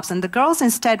you, snobs." And the girls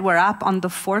instead were up on the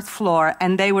 4th floor,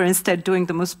 and they were instead doing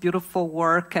the most beautiful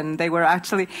work, and they were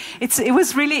actually, it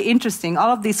was really interesting,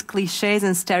 all of these cliches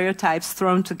and stereotypes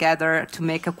thrown together to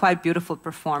make a quite beautiful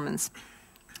performance.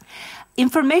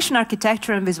 Information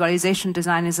architecture and visualization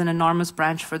design is an enormous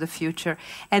branch for the future.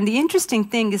 And the interesting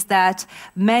thing is that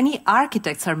many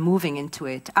architects are moving into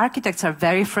it. Architects are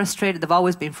very frustrated. They've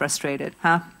always been frustrated,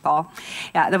 huh, Paul?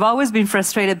 Yeah, they've always been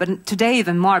frustrated, but today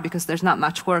even more because there's not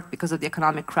much work because of the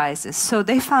economic crisis. So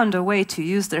they found a way to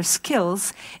use their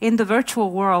skills in the virtual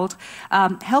world,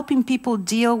 helping people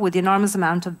deal with the enormous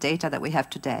amount of data that we have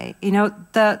today. You know,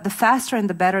 the faster and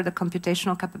the better the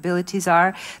computational capabilities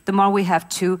are, the more we have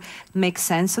to make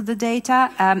sense of the data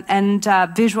and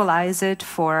visualize it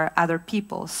for other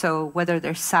people. So whether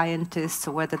they're scientists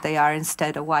or whether they are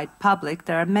instead a wide public,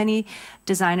 there are many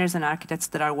designers and architects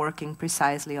that are working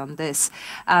precisely on this.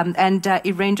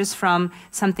 It ranges from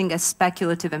something as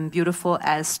speculative and beautiful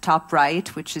as Top Right,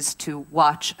 which is to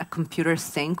watch a computer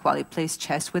think while it plays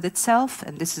chess with itself,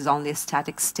 and this is only a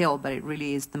static still, but it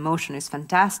really is, the motion is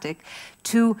fantastic,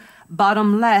 to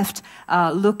bottom left,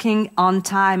 looking on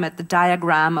time at the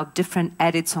diagram of different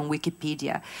edits on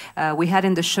Wikipedia. We had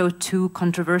in the show two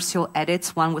controversial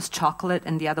edits. One was chocolate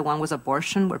and the other one was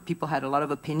abortion, where people had a lot of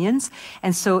opinions.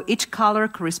 And so each color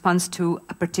corresponds to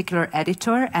a particular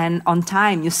editor, and on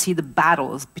time you see the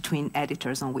battles between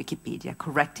editors on Wikipedia,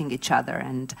 correcting each other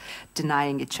and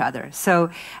denying each other. So,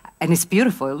 and it's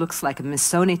beautiful. It looks like a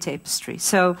Missoni tapestry.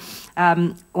 So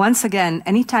once again,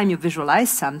 anytime you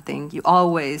visualize something, you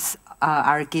always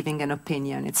are giving an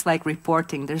opinion. It's like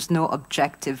reporting. There's no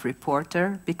objective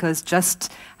reporter, because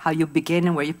just how you begin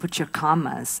and where you put your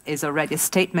commas is already a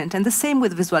statement. And the same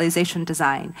with visualization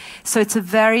design. So it's a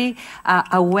very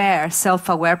aware,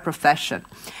 self-aware profession.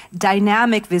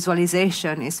 Dynamic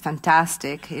visualization is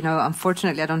fantastic. You know,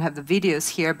 unfortunately, I don't have the videos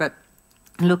here, but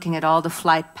looking at all the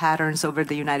flight patterns over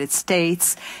the United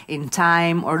States in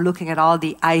time, or looking at all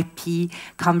the IP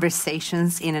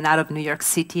conversations in and out of New York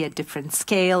City at different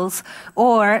scales,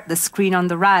 or the screen on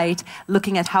the right,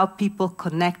 looking at how people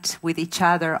connect with each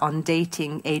other on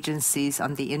dating agencies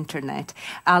on the internet.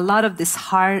 A lot of this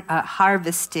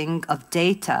harvesting of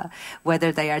data,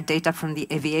 whether they are data from the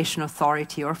Aviation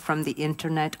Authority or from the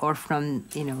internet or from,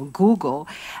 you know, Google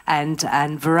and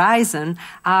Verizon,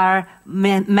 are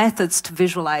methods to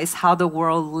visualize how the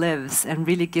world lives and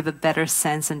really give a better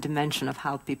sense and dimension of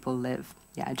how people live.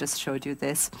 Yeah, I just showed you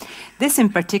this. This in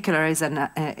particular is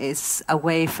a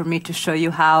way for me to show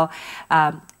you how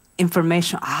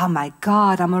information, oh my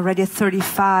God, I'm already at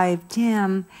 35,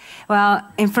 damn. Well,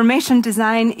 information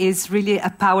design is really a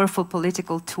powerful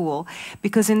political tool,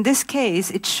 because in this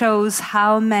case, it shows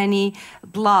how many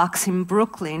blocks in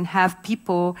Brooklyn have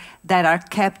people that are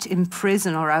kept in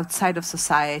prison or outside of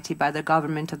society by the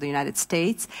government of the United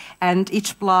States. And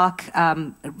each block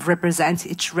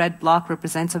each red block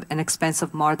represents an expense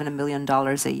of more than $1 million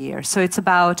a year. So it's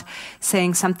about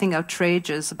saying something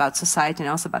outrageous about society and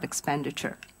also about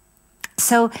expenditure.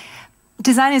 So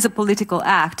design is a political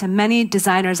act, and many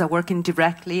designers are working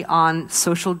directly on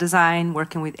social design,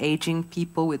 working with aging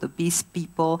people, with obese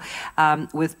people,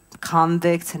 with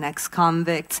convicts and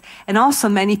ex-convicts. And also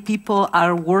many people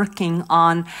are working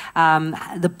on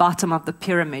the bottom of the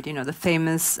pyramid, you know, the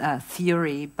famous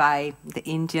theory by the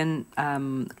Indian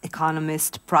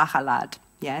economist Prahalad.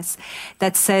 Yes,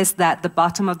 that says that the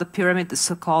bottom of the pyramid, the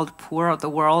so-called poor of the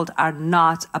world, are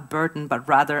not a burden, but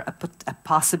rather a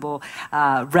possible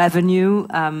revenue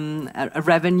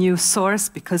source,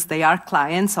 because they are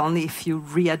clients only if you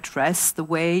readdress the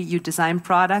way you design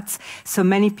products. So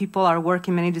many people are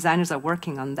working, many designers are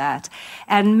working on that.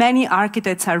 And many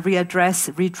architects are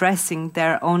redressing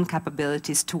their own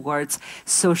capabilities towards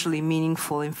socially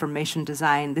meaningful information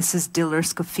design. This is Diller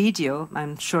Scofidio.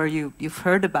 I'm sure you've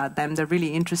heard about them. They're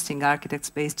really interesting architects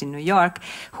based in New York,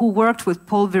 who worked with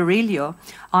Paul Virilio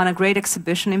on a great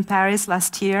exhibition in Paris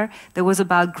last year that was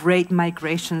about great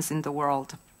migrations in the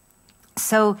world.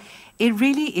 So it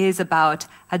really is about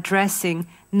addressing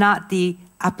not the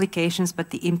applications, but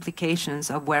the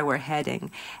implications of where we're heading.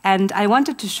 And I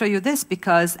wanted to show you this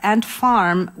because Ant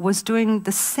Farm was doing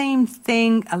the same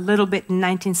thing a little bit in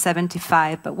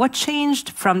 1975, but what changed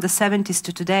from the 70s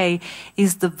to today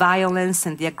is the violence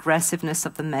and the aggressiveness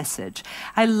of the message.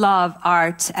 I love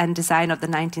art and design of the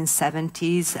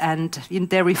 1970s, and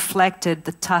they reflected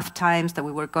the tough times that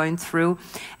we were going through,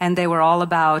 and they were all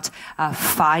about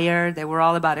fire, they were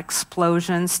all about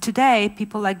explosions. Today,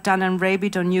 people like Dunne and Raby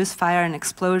don't use fire and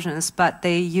explosions, but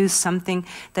they use something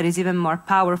that is even more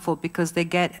powerful because they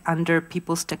get under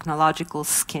people's technological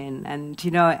skin, and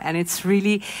and it's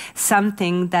really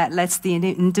something that lets the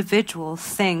individual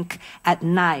think at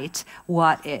night,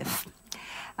 what if?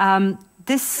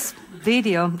 This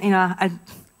video,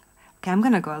 okay, I'm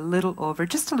going to go a little over,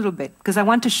 just a little bit, because I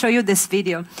want to show you this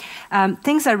video.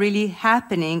 Things are really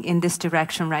happening in this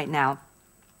direction right now.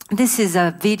 This is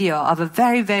a video of a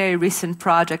very, very recent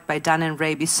project by Dunne and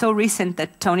Raby. So recent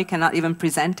that Tony cannot even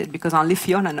present it because only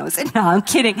Fiona knows it. No, I'm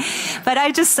kidding. But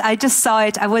I just saw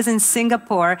it. I was in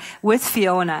Singapore with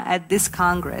Fiona at this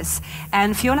Congress.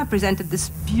 And Fiona presented this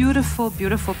beautiful,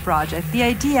 beautiful project. The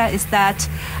idea is that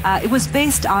it was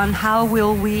based on how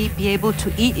will we be able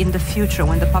to eat in the future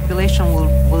when the population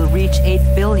will reach 8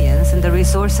 billion and the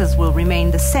resources will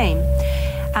remain the same.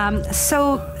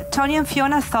 So Tony and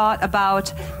Fiona thought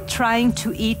about trying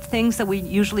to eat things that we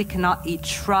usually cannot eat,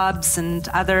 shrubs and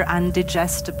other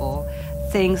undigestible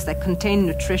things that contain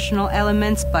nutritional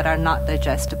elements but are not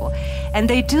digestible. And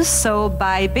they do so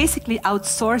by basically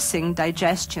outsourcing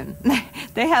digestion.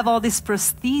 They have all these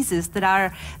prostheses that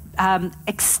are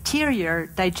exterior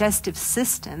digestive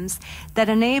systems that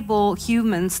enable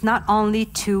humans not only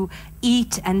to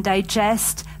eat and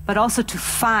digest, but also to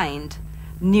find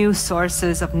new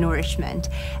sources of nourishment.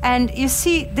 And you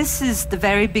see, this is the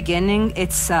very beginning.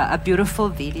 It's a beautiful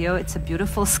video, it's a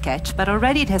beautiful sketch, but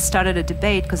already it has started a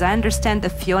debate, because I understand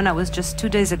that Fiona was just 2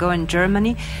 days ago in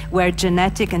Germany, where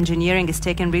genetic engineering is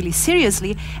taken really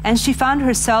seriously, and she found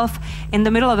herself in the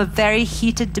middle of a very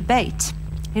heated debate.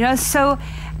 You know, so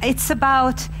it's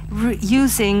about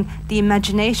using the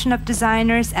imagination of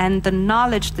designers and the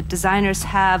knowledge that designers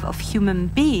have of human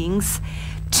beings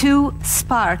to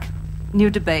spark new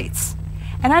debates.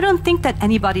 And I don't think that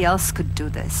anybody else could do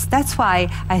this. That's why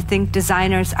I think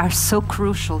designers are so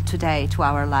crucial today to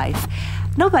our life.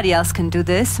 Nobody else can do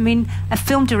this. I mean, a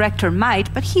film director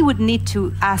might, but he would need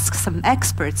to ask some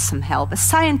experts some help. A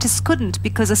scientist couldn't,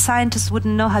 because a scientist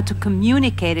wouldn't know how to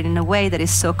communicate it in a way that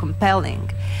is so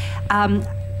compelling.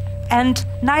 And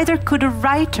neither could a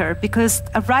writer, because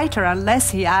a writer,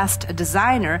 unless he asked a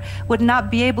designer, would not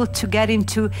be able to get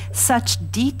into such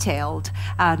detailed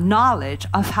knowledge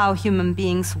of how human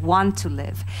beings want to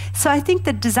live. So I think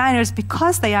that designers,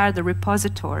 because they are the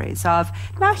repositories of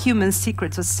not human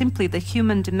secrets, but simply the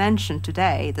human dimension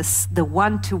today, the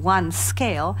one-to-one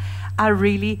scale, are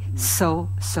really so,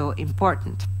 so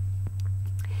important.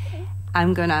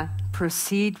 I'm going to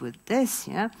proceed with this,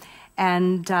 yeah?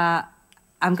 And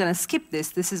I'm going to skip this.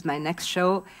 This is my next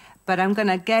show. But I'm going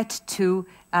to get to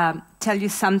tell you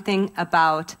something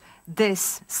about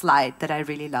this slide that I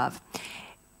really love.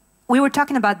 We were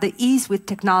talking about the ease with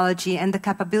technology and the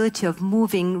capability of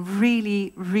moving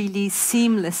really, really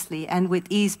seamlessly and with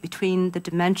ease between the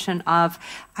dimension of,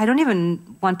 I don't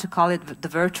even want to call it the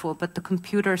virtual, but the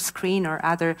computer screen or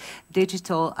other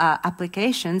digital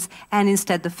applications, and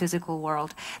instead the physical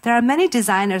world. There are many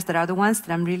designers that are the ones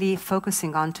that I'm really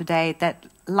focusing on today that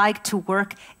like to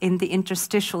work in the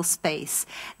interstitial space.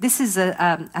 This is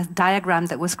a diagram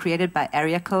that was created by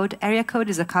Area Code. Area Code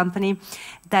is a company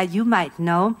that you might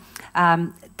know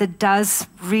that does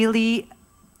really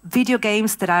video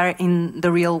games that are in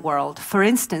the real world. For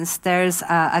instance, there's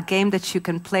a game that you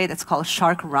can play that's called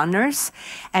Shark Runners,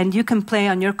 and you can play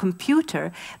on your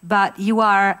computer, but you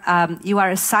are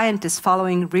a scientist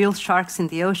following real sharks in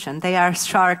the ocean. They are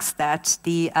sharks that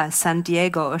the San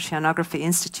Diego Oceanography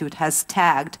Institute has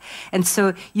tagged, and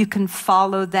so you can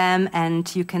follow them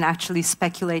and you can actually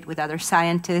speculate with other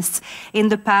scientists. In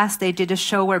the past, they did a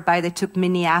show whereby they took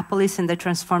Minneapolis and they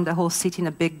transformed the whole city in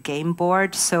a big game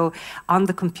board, so on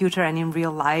the computer and in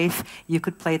real life, you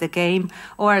could play the game.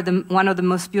 Or one of the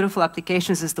most beautiful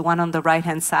applications is the one on the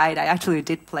right-hand side. I actually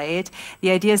did play it.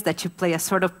 The idea is that you play a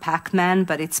sort of Pac-Man,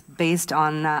 but it's based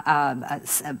on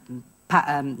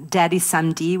Daddy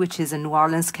Samdi, which is a New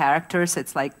Orleans character, so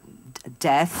it's like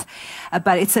death,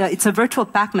 but it's a virtual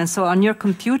Pac-Man. So on your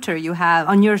computer, you have,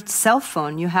 on your cell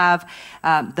phone, you have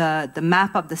the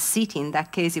map of the city. In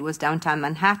that case, it was downtown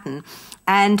Manhattan,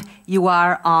 and you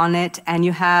are on it, and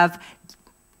you have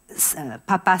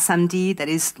Papa Samdi that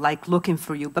is like looking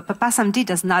for you. But Papa Samdi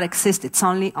does not exist. It's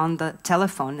only on the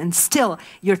telephone. And still,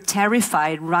 you're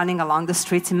terrified running along the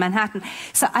streets in Manhattan.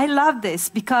 So I love this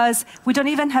because we don't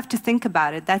even have to think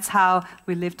about it. That's how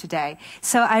we live today.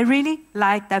 So I really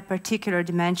like that particular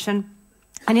dimension.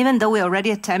 And even though we already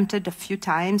attempted a few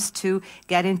times to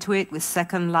get into it with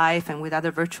Second Life and with other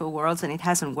virtual worlds, and it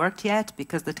hasn't worked yet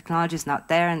because the technology is not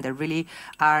there, and they really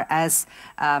are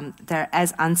they're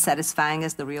as unsatisfying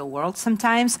as the real world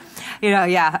sometimes. You know,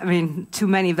 yeah, I mean, too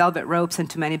many velvet ropes and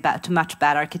too much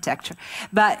bad architecture.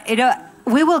 But you know,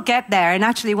 we will get there. And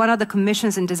actually, one of the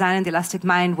commissions in Design in the Elastic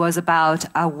Mind was about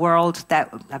a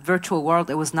virtual world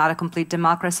that was not a complete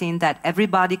democracy, in that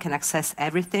everybody can access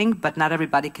everything, but not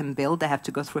everybody can build. They have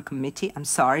to go through a committee. I'm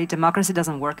sorry, democracy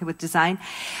doesn't work with design.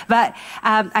 But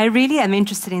I really am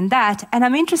interested in that. And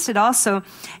I'm interested also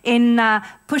in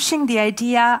pushing the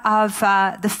idea of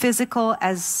the physical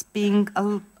as being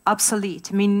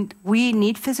obsolete. I mean, we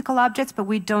need physical objects, but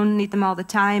we don't need them all the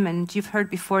time. And you've heard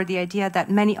before the idea that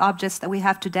many objects that we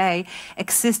have today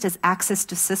exist as access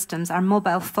to systems. Our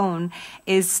mobile phone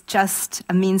is just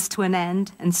a means to an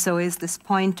end, and so is this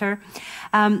pointer.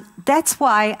 That's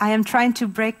why I am trying to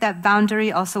break that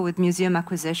boundary also with museum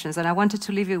acquisitions. And I wanted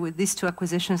to leave you with these two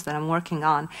acquisitions that I'm working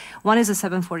on. One is a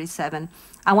 747.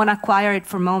 I want to acquire it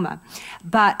for MoMA.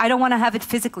 But I don't want to have it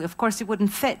physically. Of course, it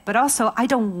wouldn't fit. But also, I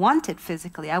don't want it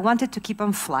physically. I wanted to keep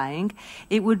on flying.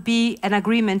 It would be an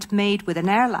agreement made with an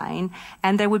airline,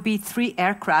 and there would be 3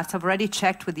 aircraft. I've already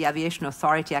checked with the aviation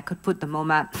authority. I could put the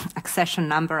MoMa accession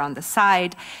number on the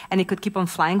side, and it could keep on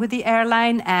flying with the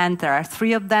airline. And there are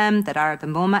 3 of them that are the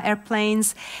MoMa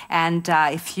airplanes. And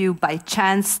if you, by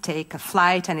chance, take a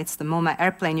flight and it's the MoMa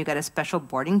airplane, you get a special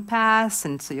boarding pass,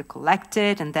 and so you collect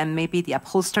it, and then maybe the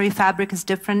upholstery fabric is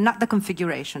different, not the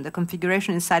configuration. The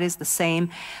configuration inside is the same,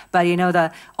 but you know,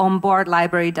 the onboard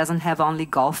library doesn't have only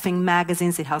golfing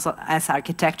magazines, it has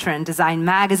architecture and design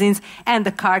magazines, and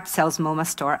the cart sells MoMA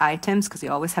store items, because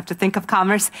you always have to think of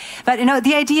commerce. But you know,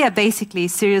 the idea, basically,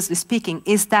 seriously speaking,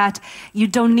 is that you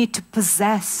don't need to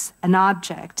possess an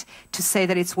object to say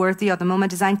that it's worthy of the MoMA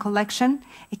design collection.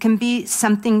 It can be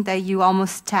something that you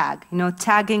almost tag, you know,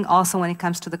 tagging also when it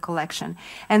comes to the collection.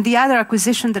 And the other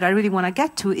acquisition that I really want to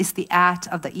get to is the @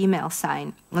 of the email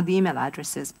sign, or the email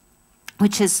addresses,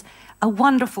 which is a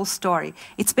wonderful story.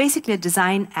 It's basically a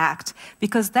design act,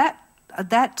 because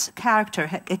that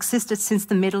character existed since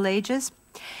the Middle Ages.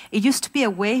 It used to be a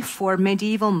way for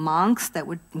medieval monks that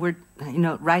were you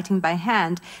know, writing by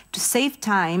hand to save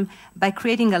time by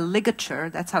creating a ligature,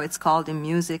 that's how it's called in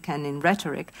music and in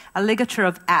rhetoric, a ligature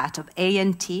of @ of A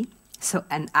and T, so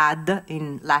an ad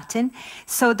in Latin.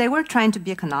 So they were trying to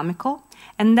be economical.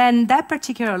 And then that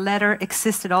particular letter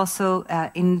existed also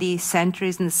in the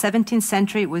centuries. In the 17th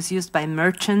century, it was used by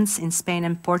merchants in Spain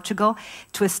and Portugal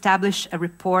to establish a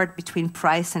rapport between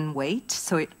price and weight.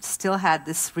 So it still had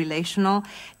this relational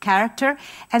character.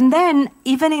 And then,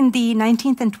 even in the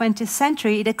 19th and 20th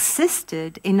century, it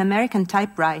existed in American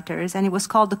typewriters, and it was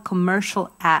called the commercial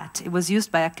 @ It was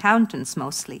used by accountants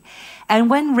mostly. And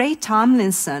when Ray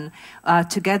Tomlinson,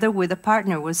 together with a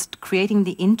partner, was creating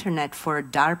the internet for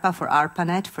DARPA, for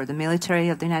ARPANET, for the military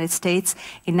of the United States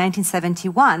in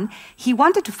 1971, he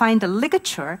wanted to find a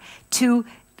ligature to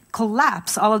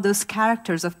collapse all of those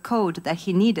characters of code that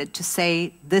he needed to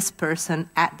say this person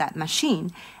at that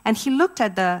machine. And he looked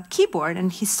at the keyboard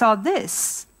and he saw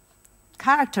this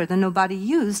character that nobody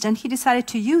used, and he decided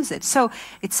to use it. So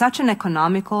it's such an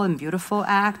economical and beautiful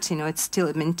act. You know,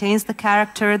 it maintains the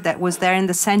character that was there in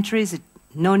the centuries.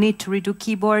 No need to redo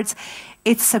keyboards.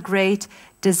 It's a great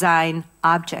design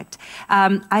object.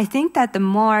 I think that the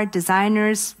more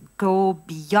designers go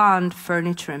beyond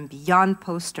furniture and beyond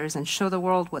posters and show the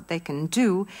world what they can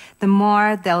do, the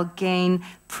more they'll gain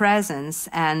presence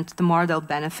and the more they'll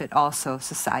benefit also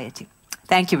society.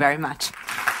 Thank you very much.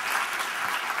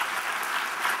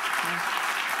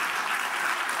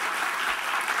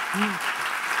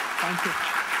 Thank you.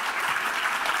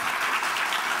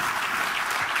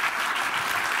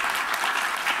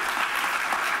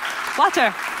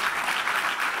 Water.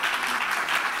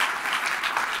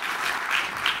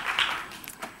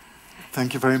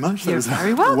 Thank you very much. You're that was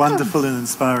very a welcome. wonderful and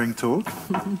inspiring talk.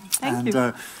 Thank you.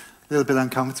 A little bit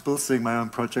uncomfortable seeing my own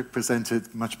project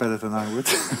presented much better than I would.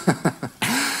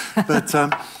 But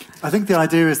I think the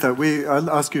idea is that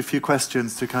I'll ask you a few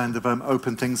questions to kind of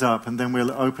open things up, and then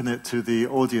we'll open it to the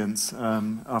audience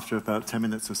after about 10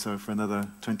 minutes or so for another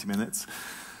 20 minutes.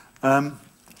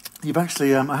 You've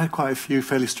actually, I had quite a few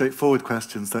fairly straightforward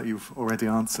questions that you've already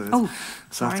answered. Oh,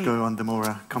 so I have to sorry. go on the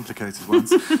more complicated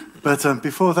ones. But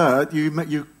before that,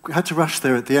 you had to rush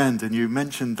there at the end, and you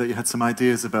mentioned that you had some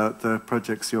ideas about the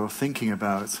projects you're thinking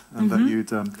about, and that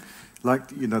you'd like,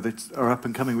 you know, that are up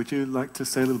and coming. Would you like to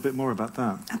say a little bit more about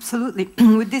that? Absolutely.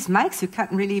 With these mics, you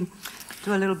can't really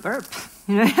do a little burp.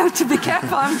 You know, you have to be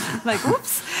careful. I'm like,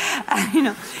 oops. You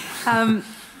know.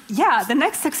 Yeah, the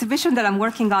next exhibition that I'm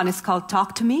working on is called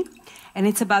Talk to Me, and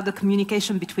it's about the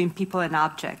communication between people and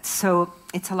objects. So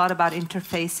it's a lot about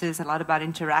interfaces, a lot about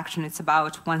interaction. It's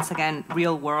about, once again,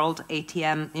 real world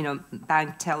ATM, you know,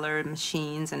 bank teller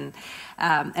machines and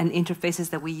interfaces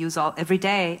that we use every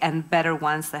day, and better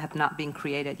ones that have not been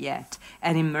created yet,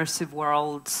 and immersive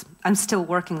worlds. I'm still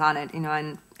working on it, you know,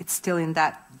 and it's still in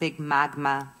that big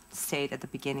magma state at the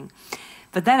beginning.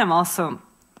 But then I'm also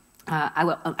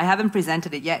I haven't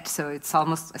presented it yet, so it's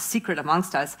almost a secret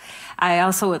amongst us. I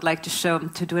also would like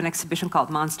to do an exhibition called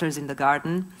Monsters in the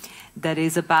Garden that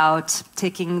is about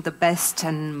taking the best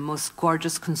and most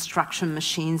gorgeous construction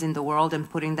machines in the world and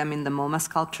putting them in the MoMA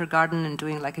sculpture garden and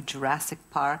doing like a Jurassic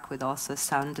Park with also a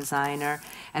sound designer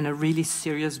and a really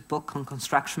serious book on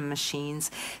construction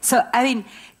machines. So, I mean,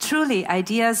 truly,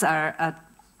 ideas are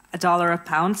 $1 a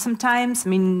pound sometimes. I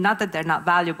mean, not that they're not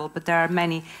valuable, but there are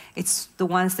many. It's the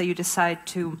ones that you decide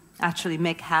to actually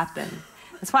make happen.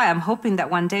 That's why I'm hoping that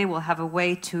one day we'll have a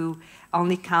way to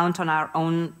only count on our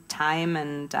own time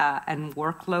and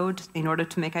workload in order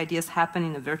to make ideas happen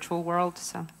in a virtual world.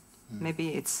 So maybe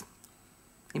it's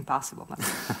impossible.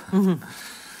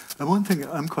 And one thing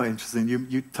I'm quite interested in,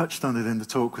 you touched on it in the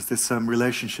talk, was this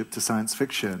relationship to science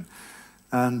fiction.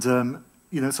 And,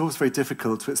 you know, it's always very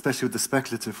difficult, especially with the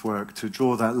speculative work, to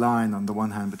draw that line on the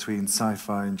one hand between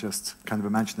sci-fi and just kind of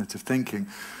imaginative thinking.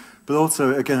 But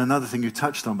also, again, another thing you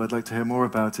touched on, but I'd like to hear more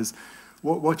about, is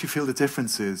what do you feel the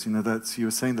difference is? You know, that you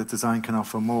were saying that design can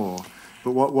offer more,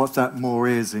 but what that more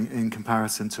is in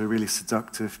comparison to a really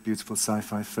seductive, beautiful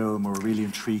sci-fi film or a really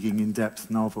intriguing, in-depth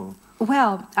novel?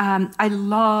 Well, I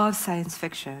love science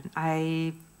fiction.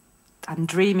 I'm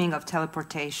dreaming of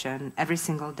teleportation every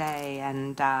single day,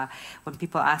 and when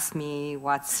people ask me,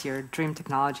 what's your dream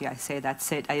technology, I say,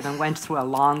 that's it. I even went through a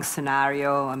long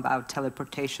scenario about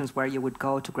teleportations where you would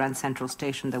go to Grand Central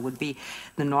Station. There would be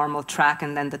the normal track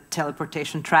and then the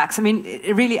teleportation tracks. I mean,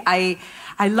 really, I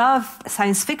love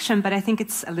science fiction, but I think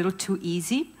it's a little too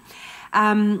easy.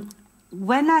 When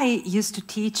I used to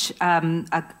teach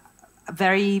a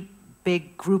very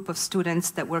big group of students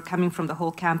that were coming from the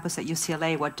whole campus at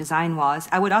UCLA, what design was,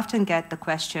 I would often get the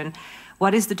question,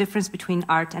 what is the difference between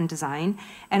art and design?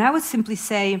 And I would simply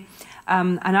say,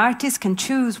 an artist can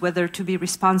choose whether to be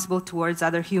responsible towards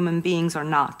other human beings or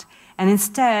not. And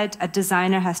instead, a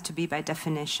designer has to be by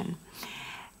definition.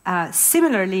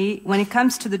 Similarly, when it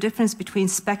comes to the difference between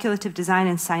speculative design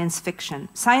and science fiction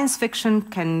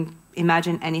can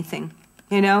imagine anything,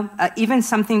 you know, even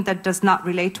something that does not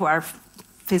relate to our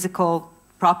physical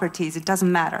properties, it doesn't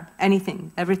matter.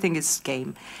 Anything, everything is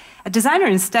game. A designer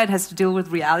instead has to deal with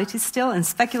reality still, and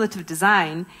speculative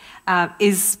design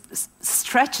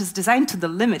stretches design to the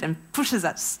limit and pushes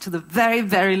us to the very,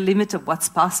 very limit of what's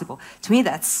possible. To me,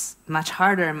 that's much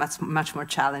harder and much more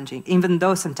challenging, even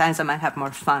though sometimes I might have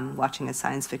more fun watching a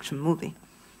science fiction movie.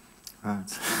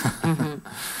 Right.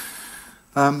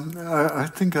 I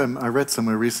think I read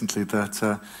somewhere recently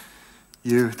that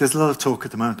there's a lot of talk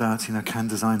at the moment about, you know, can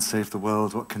design save the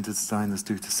world? What can designers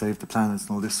do to save the planet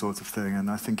and all this sort of thing? And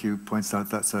I think you pointed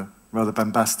out that's a rather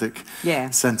bombastic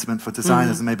sentiment for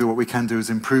designers, and maybe what we can do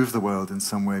is improve the world in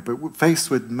some way. But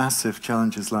faced with massive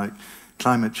challenges like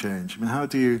climate change, I mean, how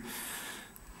do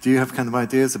you have kind of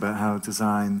ideas about how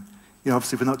design, you know,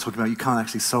 obviously we're not talking about you can't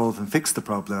actually solve and fix the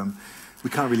problem. We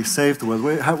can't really save the world.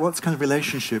 What kind of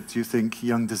relationship do you think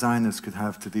young designers could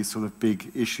have to these sort of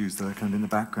big issues that are kind of in the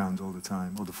background all the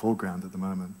time, or the foreground at the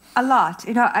moment? A lot.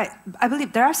 You know, I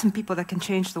believe there are some people that can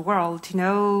change the world. You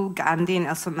know, Gandhi,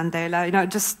 Nelson Mandela. You know,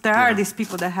 just there are these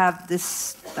people that have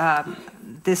this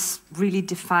really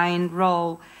defined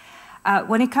role.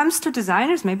 When it comes to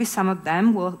designers, maybe some of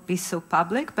them will be so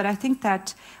public, but I think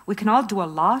that we can all do a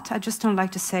lot. I just don't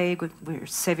like to say we're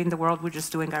saving the world, we're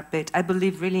just doing our bit. I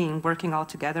believe really in working all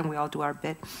together and we all do our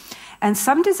bit. And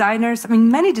some designers, I mean,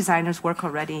 many designers work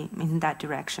already in that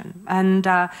direction. And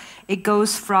it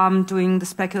goes from doing the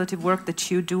speculative work that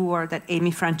you do or that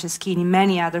Amy Franceschini,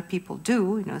 many other people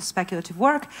do, you know, speculative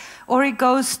work, or it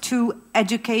goes to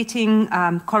educating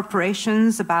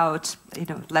corporations about, you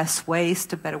know, less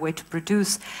waste, a better way to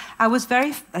produce. I was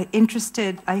very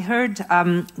interested, I heard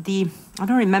I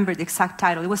don't remember the exact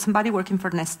title, it was somebody working for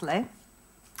Nestlé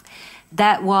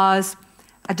that was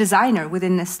a designer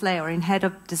within Nestlé or in head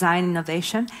of design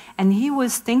innovation, and he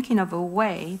was thinking of a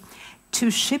way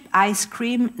to ship ice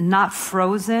cream not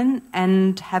frozen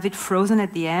and have it frozen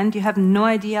at the end. You have no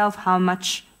idea of how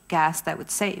much gas that would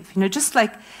save. You know, just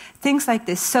like things like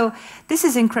this. So this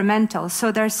is incremental.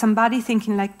 So there's somebody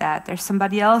thinking like that. There's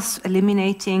somebody else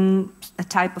eliminating a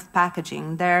type of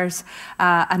packaging. There's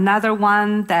another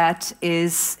one that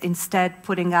is instead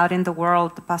putting out in the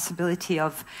world the possibility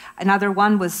of, another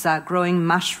one was growing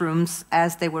mushrooms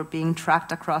as they were being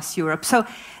tracked across Europe. So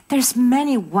there's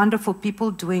many wonderful people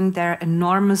doing their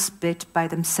enormous bit by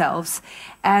themselves.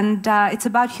 And it's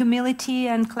about humility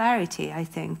and clarity, I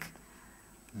think.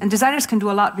 And designers can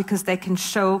do a lot because they can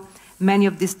show many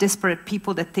of these disparate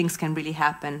people that things can really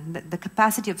happen. The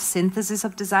capacity of synthesis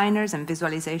of designers and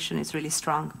visualization is really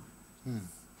strong.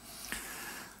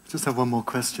 Just have one more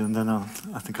question, then I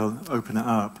think I'll open it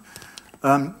up.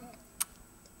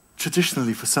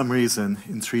 Traditionally, for some reason,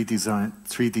 in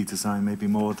 3D design, maybe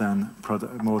more than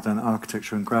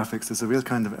architecture and graphics, there's a real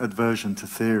kind of aversion to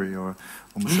theory, or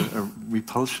almost a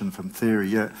repulsion from theory.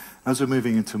 Yet, as we're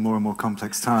moving into more and more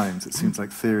complex times, it seems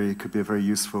like theory could be a very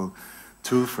useful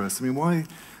tool for us. I mean,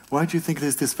 why do you think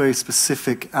there's this very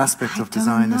specific aspect of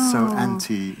design is so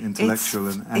anti-intellectual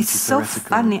and anti-theoretical? It's so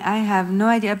funny. I have no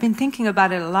idea. I've been thinking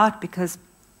about it a lot because,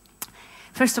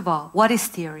 first of all, what is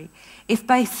theory? If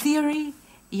by theory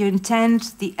you intend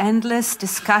the endless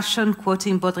discussion,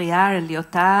 quoting Baudrillard and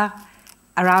Lyotard,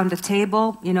 around the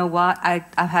table, you know what,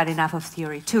 I've had enough of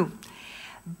theory too.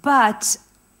 But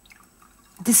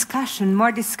discussion,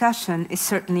 more discussion is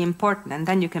certainly important, and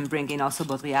then you can bring in also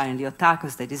Baudrillard and Lyotard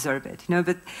because they deserve it, you know.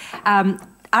 But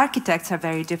architects are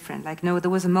very different. Like, there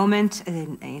was a moment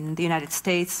in the United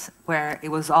States where it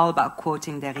was all about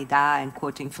quoting Derrida and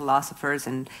quoting philosophers,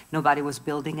 and nobody was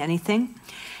building anything,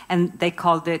 and they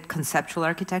called it conceptual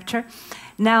architecture.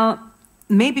 Now,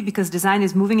 maybe because design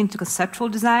is moving into conceptual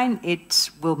design, it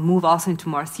will move also into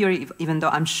more theory, even though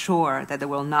I'm sure that there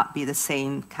will not be the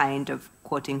same kind of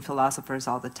quoting philosophers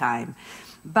all the time.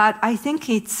 But I think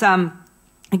it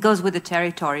goes with the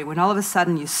territory. When all of a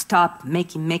sudden you stop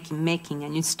making,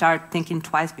 and you start thinking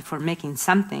twice before making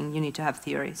something, you need to have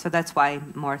theory. So that's why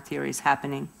more theory is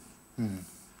happening.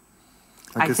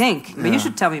 I think. Yeah. But you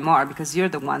should tell me more, because you're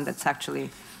the one that's actually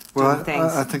doing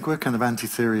things. I think we're kind of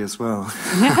anti-theory as well.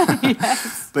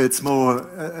 Yes. But it's more,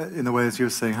 in a way, as you were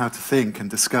saying, how to think and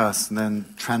discuss and then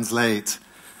translate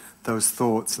those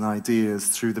thoughts and ideas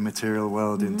through the material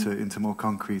world into more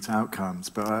concrete outcomes.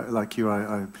 But like you,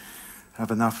 I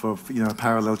have enough of a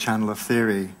parallel channel of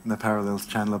theory and a parallel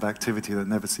channel of activity that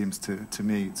never seems to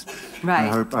meet. Right.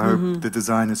 And I hope the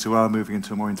designers who are moving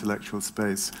into a more intellectual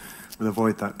space will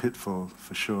avoid that pitfall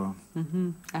for sure.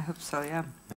 I hope so, yeah.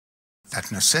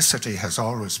 That necessity has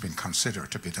always been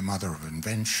considered to be the mother of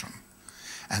invention.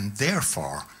 And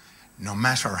therefore, no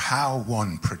matter how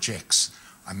one projects,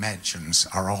 imagines,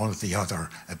 or all the other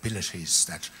abilities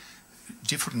that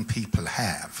different people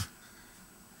have,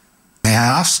 may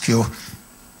I ask you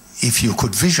if you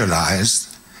could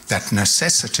visualize that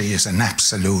necessity is an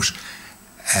absolute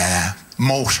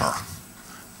motor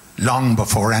long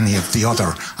before any of the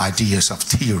other ideas of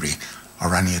theory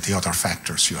or any of the other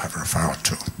factors you have referred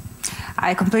to?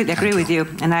 I completely agree with you,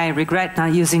 and I regret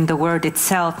not using the word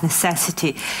itself,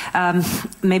 necessity.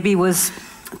 Maybe it was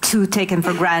too taken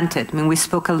for granted. I mean, we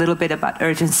spoke a little bit about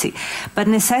urgency, but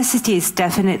necessity is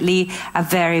definitely a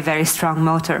very, very strong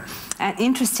motor. And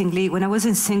interestingly, when I was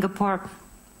in Singapore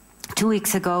 2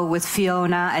 weeks ago with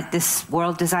Fiona at this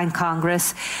World Design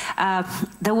Congress,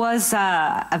 there was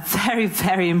a very,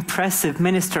 very impressive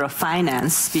Minister of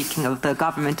Finance, speaking of the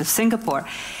government of Singapore,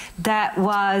 that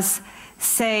was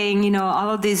saying,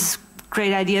 all of these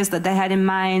great ideas that they had in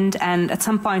mind, and at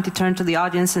some point he turned to the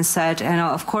audience and said,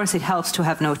 of course it helps to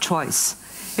have no choice.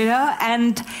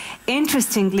 And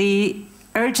interestingly,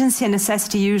 urgency and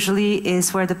necessity usually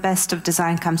is where the best of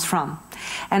design comes from.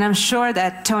 And I'm sure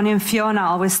that Tony and Fiona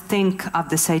always think of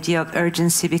this idea of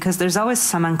urgency because there's always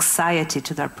some anxiety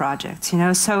to their projects,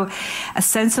 so a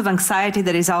sense of anxiety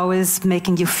that is always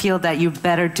making you feel that you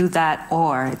better do that,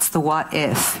 or it's the what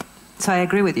if. So I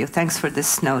agree with you. Thanks for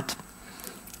this note.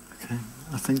 Okay,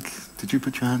 I think, did you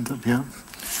put your hand up? Yeah.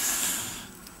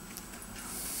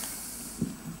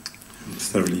 I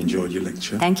thoroughly enjoyed your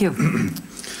lecture. Thank you. And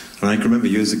I can remember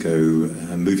years ago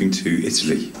moving to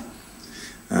Italy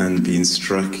and being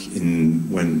struck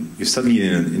when you're suddenly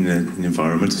in an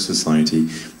environmental society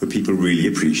where people really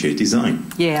appreciate design.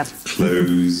 Yeah.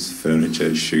 Clothes,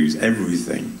 furniture, shoes,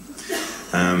 everything.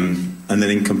 And then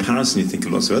in comparison, you think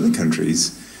of lots of other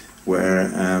countries where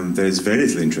there's very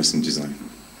little interest in design.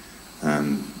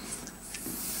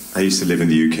 I used to live in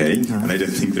the UK, and I don't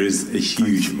think there is a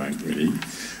huge amount, really,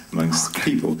 amongst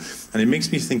people. And it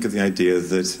makes me think of the idea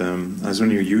that, I was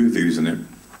wondering your views on it,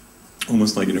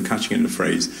 almost like, catching in the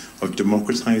phrase of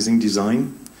democratizing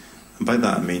design. And by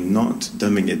that I mean not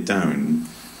dumbing it down,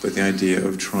 but the idea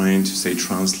of trying to, say,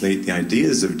 translate the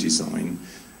ideas of design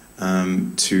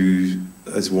to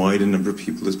as wide a number of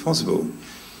people as possible.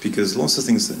 Because lots of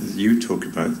things that you talk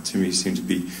about, to me, seem to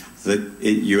be that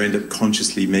you end up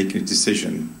consciously making a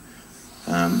decision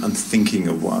and thinking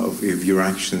of your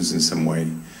actions in some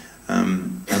way.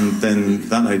 And then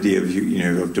that idea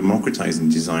of democratizing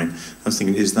design, I was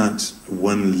thinking, is that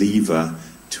one lever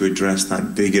to address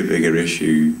that bigger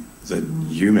issue that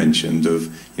you mentioned of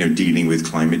dealing with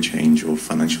climate change or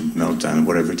financial meltdown,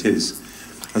 whatever it is?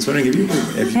 I was wondering if you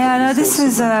this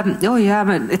is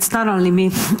but it's not only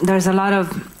me. There's a lot of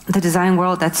the design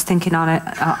world that's thinking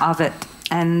of it.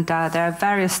 And there are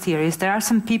various theories. There are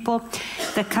some people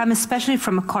that come especially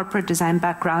from a corporate design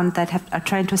background that are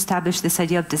trying to establish this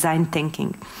idea of design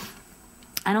thinking.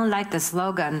 I don't like the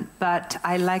slogan, but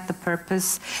I like the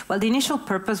purpose. Well, the initial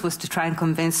purpose was to try and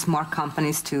convince more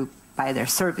companies to buy their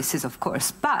services, of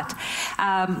course, but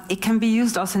it can be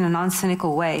used also in a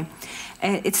non-cynical way.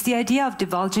 It's the idea of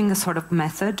divulging a sort of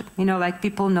method. You know, like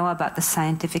people know about the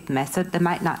scientific method. They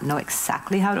might not know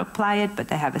exactly how to apply it, but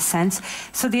they have a sense.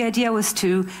 So the idea was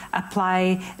to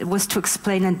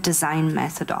explain a design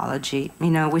methodology,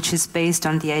 you know, which is based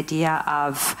on the idea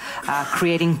of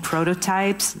creating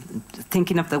prototypes,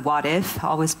 thinking of the what if,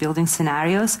 always building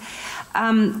scenarios.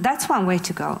 That's one way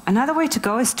to go. Another way to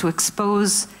go is to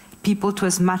expose people to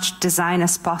as much design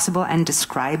as possible and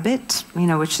describe it, you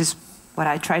know, which is what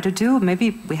I try to do.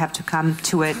 Maybe we have to come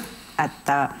to it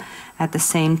at the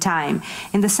same time,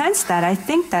 in the sense that I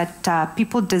think that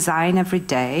people design every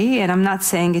day, and I'm not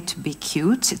saying it to be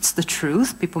cute, it's the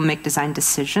truth. People make design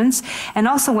decisions, and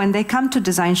also when they come to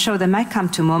design show, they might come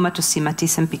to MoMA to see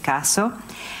Matisse and Picasso,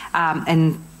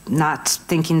 and not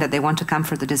thinking that they want to come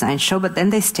for the design show, but then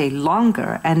they stay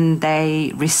longer and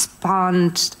they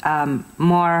respond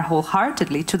more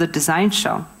wholeheartedly to the design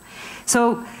show.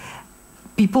 So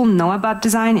people know about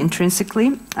design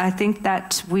intrinsically. I think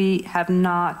that we have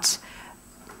not,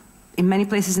 in many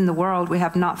places in the world, we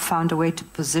have not found a way to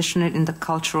position it in the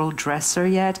cultural dresser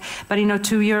yet. But, you know,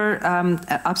 to your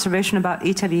observation about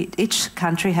Italy, each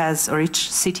country has, or each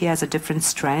city has a different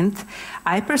strength.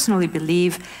 I personally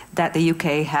believe that the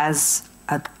UK has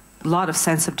a lot of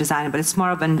sense of design, but it's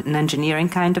more of an engineering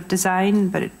kind of design,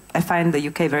 but I find the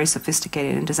UK very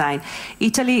sophisticated in design.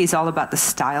 Italy is all about the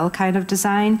style kind of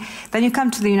design. Then you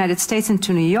come to the United States and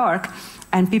to New York,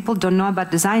 and people don't know about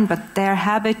design, but their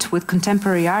habit with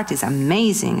contemporary art is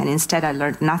amazing, and instead I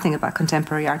learned nothing about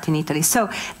contemporary art in Italy. So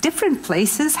different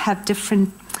places have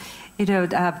different, you know,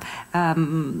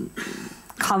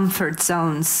 comfort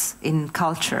zones in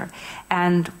culture.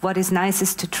 And what is nice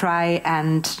is to try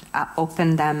and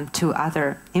open them to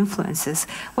other influences.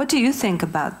 What do you think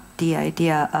about the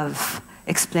idea of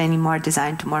explaining more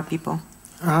design to more people?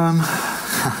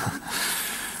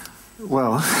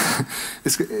 Well,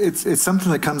 it's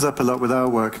something that comes up a lot with our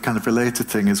work, a kind of related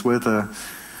thing, is whether,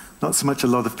 not so much a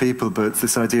lot of people, but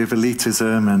this idea of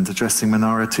elitism and addressing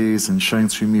minorities and showing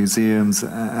through museums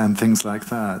and things like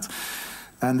that.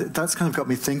 And that's kind of got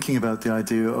me thinking about the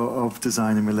idea of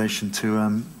design in relation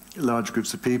to large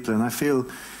groups of people. And I feel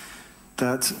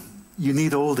that you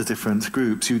need all the different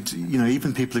groups. You know,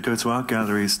 even people who go to art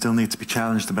galleries still need to be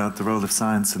challenged about the role of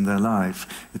science in their life.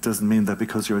 It doesn't mean that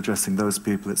because you're addressing those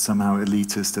people, it's somehow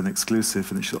elitist and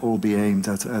exclusive, and it should all be aimed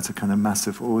at a kind of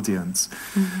massive audience.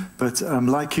 Mm-hmm. But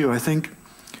like you, I think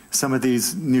some of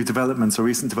these new developments or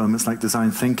recent developments like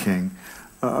design thinking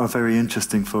are very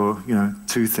interesting for, you know,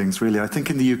 two things, really. I think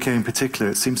in the UK in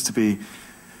particular, it seems to be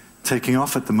taking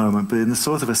off at the moment, but in a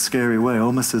sort of a scary way,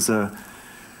 almost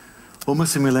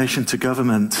in relation to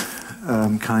government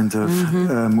kind of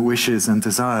wishes and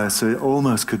desires. So it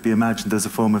almost could be imagined as a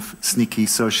form of sneaky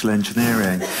social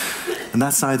engineering. And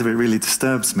that side of it really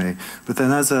disturbs me. But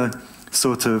then as a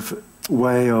sort of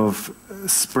way of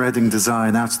spreading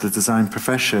design out of the design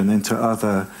profession into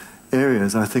other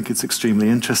areas, I think it's extremely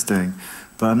interesting.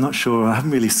 But I'm not sure, I haven't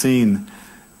really seen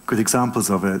good examples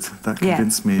of it that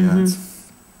convince me yet. Just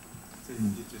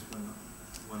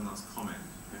one last comment.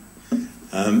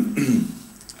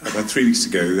 About 3 weeks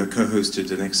ago, I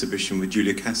co-hosted an exhibition with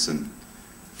Julia Casson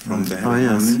from there. Oh,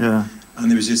 yes, yeah.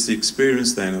 And there was just the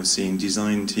experience then of seeing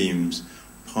design teams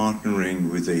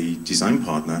partnering with a design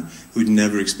partner who'd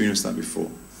never experienced that before.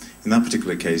 In that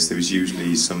particular case, there was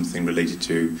usually something related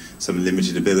to some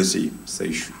limited ability,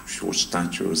 say short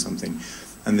stature or something.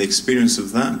 And the experience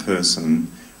of that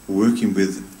person working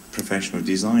with professional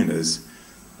designers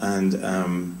and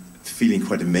feeling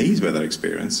quite amazed by that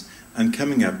experience and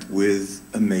coming up with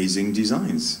amazing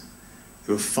designs.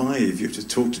 There were 5, you have to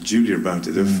talk to Julia about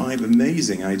it, there were 5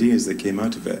 amazing ideas that came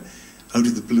out of it, out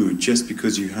of the blue, just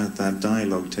because you had that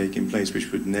dialogue taking place,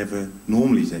 which would never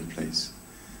normally take place.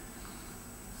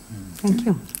 Thank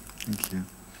you. Thank you.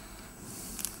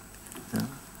 Yeah.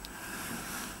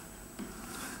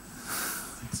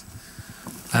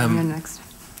 You're next.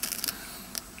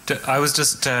 I was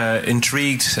just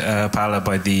intrigued, Paola,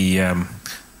 by the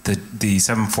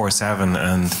 747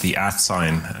 and the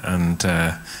 @sign, and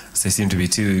they seem to be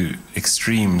two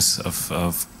extremes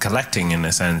of collecting in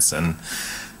a sense. And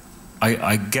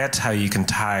I get how you can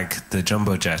tag the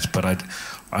jumbo jet, but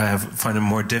I find it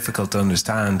more difficult to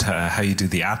understand how you do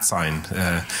the @sign,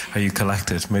 how you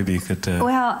collect it. Maybe you could.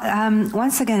 Well,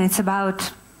 once again, it's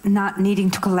about not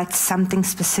needing to collect something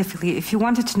specifically. If you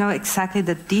wanted to know exactly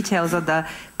the details of the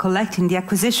collecting, the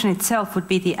acquisition itself would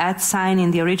be the @ in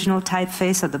the original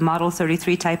typeface of the Model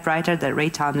 33 typewriter that Ray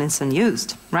Tomlinson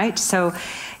used, right? So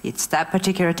it's that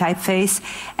particular typeface,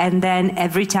 and then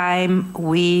every time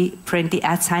we print the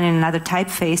 @ in another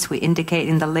typeface, we indicate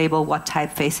in the label what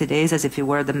typeface it is, as if it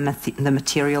were the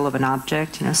material of an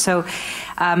object, you know. So,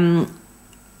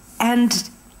 and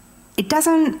it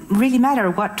doesn't really matter.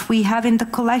 What we have in the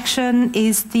collection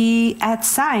is the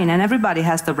 @ and everybody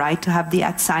has the right to have the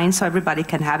 @ so everybody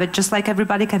can have it, just like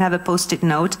everybody can have a Post-it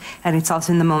note, and it's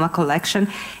also in the MoMA collection.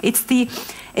 It's the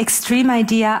extreme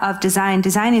idea of design.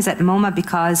 Design is at MoMA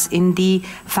because in the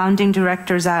founding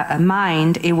director's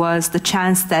mind, it was the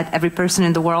chance that every person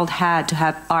in the world had to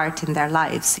have art in their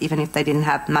lives, even if they didn't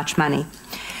have much money.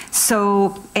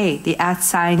 So, the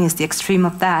 @ is the extreme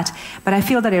of that, but I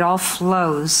feel that it all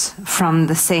flows from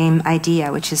the same idea,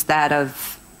 which is that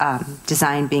of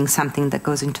design being something that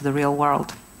goes into the real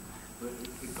world.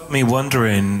 It got me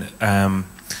wondering, I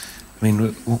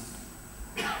mean,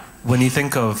 when you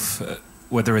think of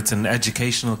whether it's an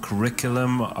educational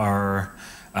curriculum or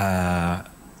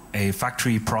a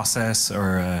factory process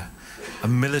or a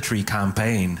military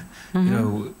campaign, you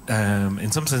know,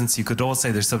 in some sense, you could all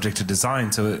say they're subject to design.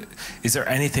 So, is there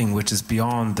anything which is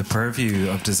beyond the purview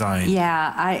of design?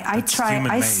 Yeah, I try.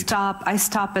 I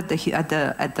stop at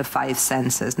the 5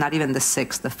 senses, not even the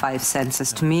 6, the 5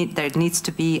 senses. To me, there needs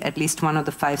to be at least one of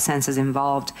the 5 senses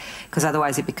involved, because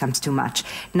otherwise it becomes too much.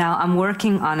 Now, I'm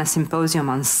working on a symposium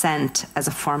on scent as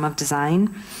a form of design,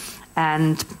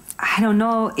 and I don't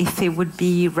know if it would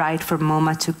be right for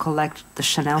MoMA to collect the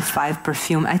Chanel 5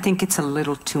 perfume. I think it's a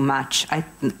little too much.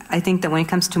 I think that when it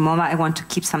comes to MoMA, I want to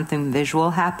keep something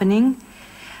visual happening.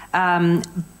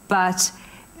 But,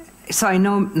 so I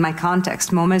know my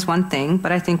context. MoMA is one thing,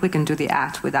 but I think we can do the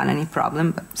 @ without any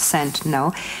problem. But scent,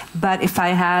 no. But if I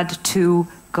had to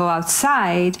go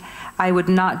outside, I would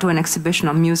not do an exhibition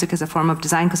on music as a form of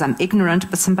design because I'm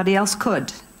ignorant, but somebody else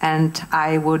could. And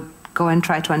I would go and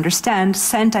try to understand.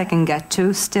 Scent I can get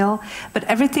to still, but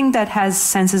everything that has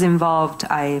senses involved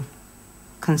I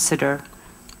consider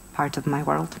part of my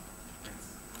world.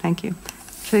 Thank you.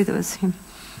 Actually, that was him.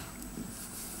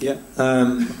 Yeah,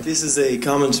 this is a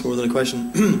comment more than a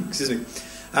question. Excuse me.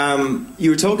 You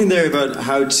were talking there about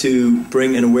how to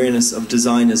bring an awareness of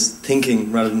design as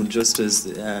thinking rather than just as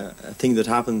a thing that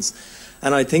happens.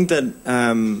 And I think that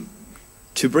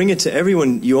to bring it to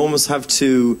everyone, you almost have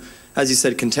to, as you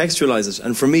said, contextualize it.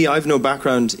 And for me, I've no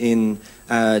background in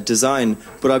design,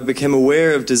 but I became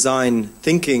aware of design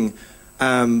thinking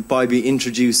by being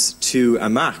introduced to a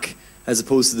Mac as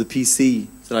opposed to the PC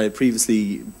that I had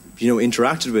previously,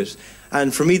 interacted with.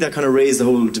 And for me, that kind of raised the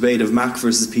whole debate of Mac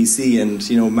versus PC, and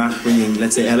Mac bringing,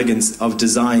 let's say, elegance of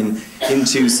design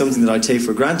into something that I take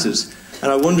for granted.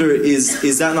 And I wonder,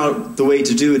 is that not the way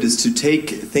to do it, is to take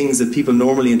things that people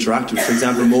normally interact with, for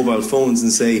example, mobile phones,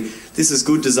 and say, this is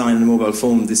good design in a mobile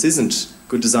phone, this isn't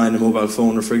good design in a mobile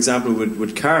phone. Or for example,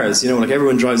 with cars, like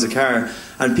everyone drives a car,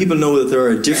 and people know that there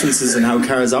are differences in how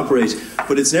cars operate,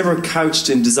 but it's never couched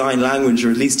in design language, or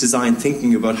at least design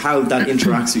thinking about how that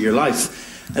interacts with your life.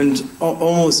 And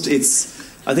almost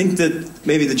I think that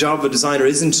maybe the job of a designer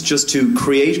isn't just to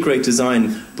create great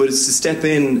design, but it's to step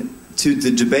in to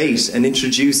the debate and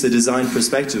introduce a design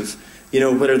perspective.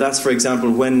 Whether that's, for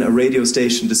example, when a radio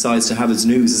station decides to have its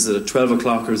news, is it at 12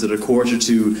 o'clock or is it a quarter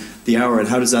to the hour, and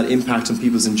how does that impact on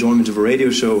people's enjoyment of a radio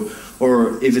show?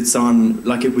 Or if it's on,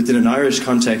 like within an Irish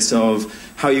context, of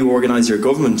how you organise your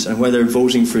government, and whether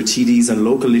voting for TDs on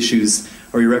local issues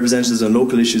or your representatives on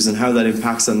local issues, and how that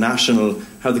impacts on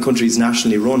how the country is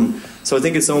nationally run. So I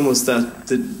think it's almost that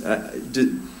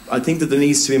I think that there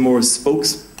needs to be more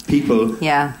spokespeople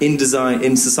in design,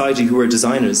 in society, who are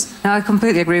designers. No, I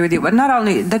completely agree with you. But not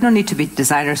only, they don't need to be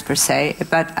designers per se,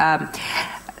 but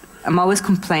I'm always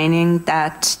complaining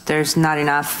that there's not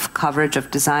enough coverage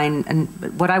of design. And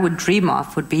what I would dream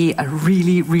of would be a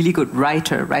really, really good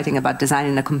writer writing about design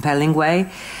in a compelling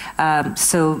way.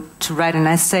 So to write an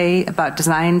essay about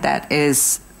design that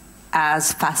is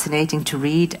as fascinating to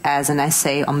read as an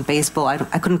essay on baseball. I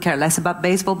couldn't care less about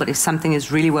baseball, but if something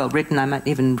is really well written, I might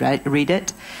even read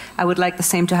it. I would like the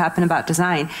same to happen about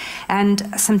design.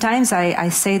 And sometimes I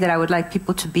say that I would like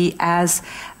people to be as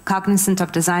cognizant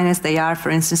of design as they are, for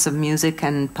instance, of music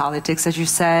and politics, as you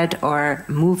said, or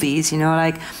movies.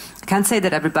 I can't say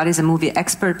that everybody's a movie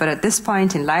expert, but at this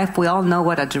point in life, we all know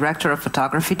what a director of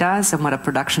photography does and what a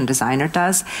production designer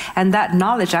does. And that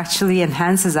knowledge actually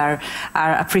enhances our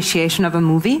appreciation of a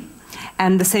movie.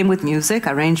 And the same with music,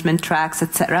 arrangement, tracks,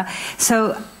 etc.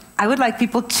 So I would like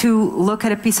people to look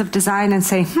at a piece of design and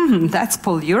say, that's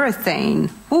polyurethane.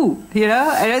 Ooh, you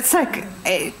know? And it's like,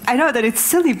 I know that it's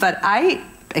silly, but I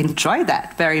enjoy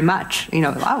that very much. You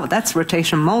know, wow, that's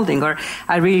rotation molding, or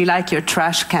I really like your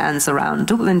trash cans around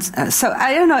Dublin. So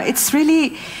I don't know, it's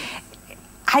really,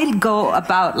 I go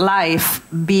about life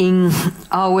being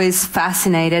always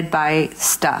fascinated by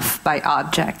stuff, by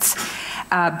objects.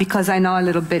 Because I know a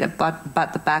little bit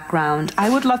about the background. I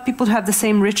would love people to have the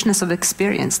same richness of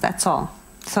experience, that's all.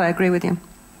 So I agree with you.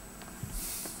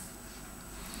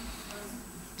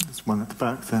 There's one at the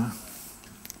back there.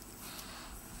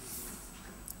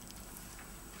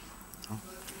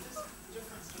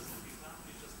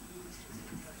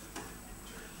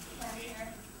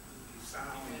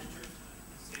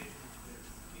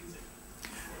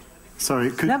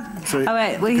 Sorry, sorry. Oh,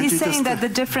 wait. Well, he's saying that the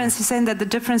difference. He's saying that the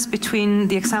difference between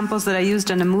the examples that I used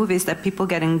in the movie is that people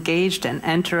get engaged and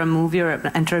enter a movie or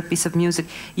enter a piece of music.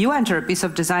 You enter a piece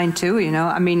of design too. You know,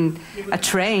 I mean, a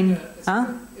train.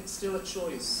 It's still a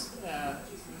choice.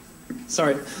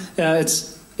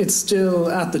 It's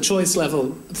still at the choice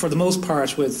level for the most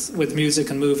part with music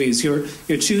and movies. You're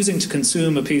choosing to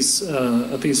consume a piece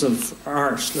of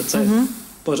art, let's say.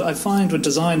 But I find with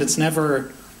design, it's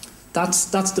never.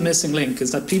 That's the missing link,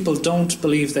 is that people don't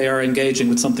believe they are engaging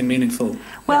with something meaningful.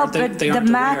 Well, but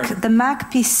the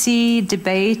Mac PC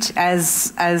debate,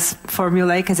 as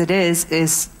formulaic as it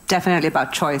is definitely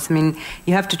about choice. I mean,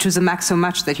 you have to choose a Mac so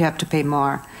much that you have to pay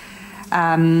more.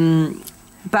 But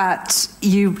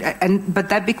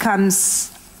that becomes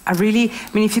a really. I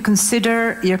mean, if you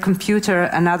consider your computer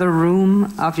another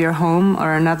room of your home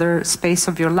or another space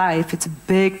of your life, it's a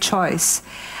big choice.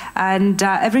 And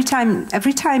every time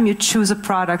you choose a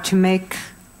product, you make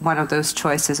one of those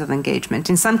choices of engagement.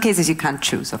 In some cases, you can't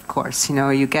choose, of course. You know,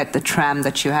 you get the tram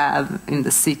that you have in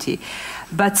the city.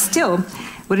 But still,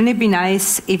 wouldn't it be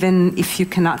nice, even if you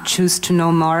cannot choose to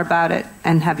know more about it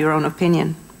and have your own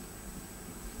opinion?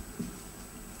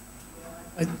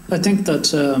 I think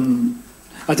that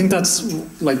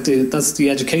that's the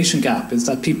education gap, is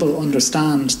that people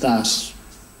understand that.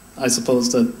 I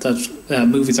suppose that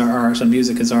movies are art and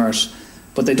music is art,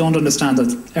 but they don't understand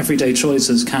that everyday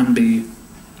choices can be...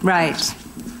 Right.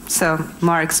 So,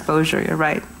 more exposure, you're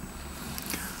right.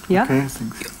 Yeah? Okay,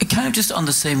 thanks. Kind of just on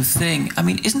the same thing. I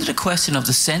mean, isn't it a question of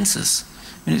the senses?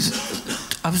 I mean,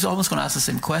 I was almost going to ask the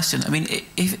same question. I mean,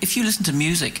 if you listen to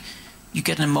music, you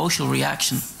get an emotional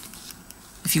reaction.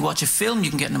 If you watch a film,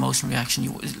 you can get an emotional reaction.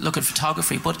 You look at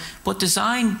photography, but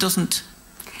design doesn't...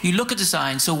 You look at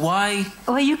design, so why?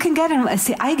 Well, you can get an.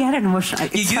 See, I get an emotional.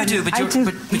 You do, but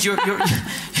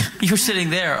you're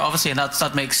sitting there, obviously, and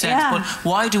that makes sense. Yeah. But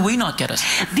why do we not get it?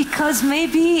 Because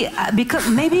maybe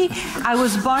I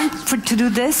was born to do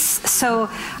this,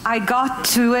 so I got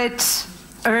to it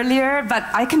earlier. But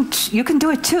you can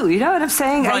do it too. You know what I'm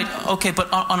saying? Right. Okay. But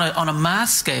on a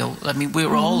mass scale, I mean, we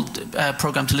were all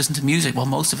programmed to listen to music. Well,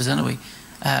 most of us anyway.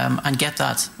 And get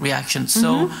that reaction.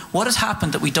 So what has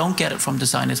happened that we don't get it from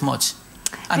design as much?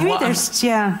 And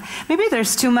maybe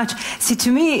there's too much. See,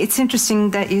 to me, it's interesting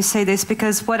that you say this,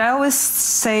 because what I always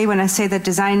say when I say that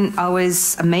design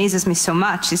always amazes me so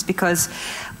much is because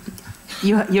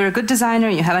you're a good designer,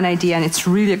 you have an idea, and it's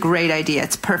really a great idea,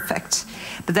 it's perfect.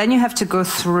 But then you have to go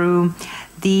through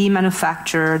the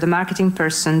manufacturer, the marketing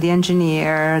person, the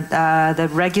engineer, the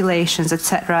regulations,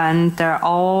 etc. And there are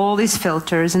all these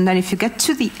filters. And then if you get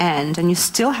to the end and you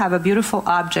still have a beautiful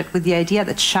object with the idea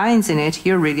that shines in it,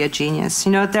 you're really a genius.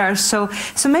 You know, there are so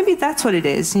maybe that's what it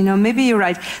is. You know, maybe you're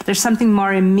right. There's something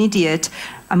more immediate.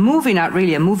 A movie, not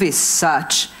really. A movie is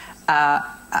such a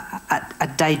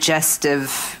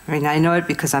digestive. I mean, I know it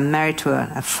because I'm married to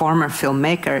a former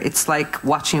filmmaker. It's like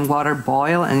watching water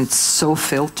boil, and it's so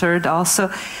filtered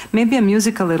also. Maybe a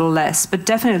music a little less, but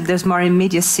definitely there's more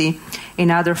immediacy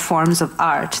in other forms of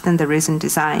art than there is in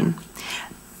design.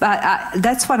 But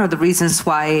that's one of the reasons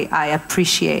why I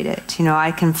appreciate it. You know,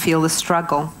 I can feel the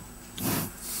struggle.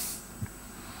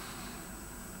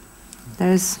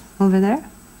 There's over there.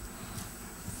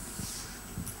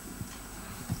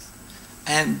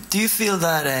 Do you feel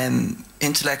that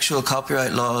intellectual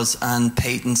copyright laws and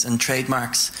patents and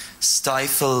trademarks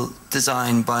stifle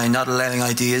design by not allowing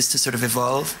ideas to sort of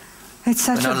evolve? It's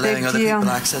such a big deal. By not allowing other people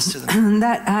access to them?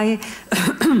 That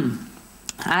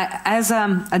as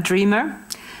a dreamer,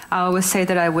 I always say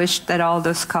that I wish that all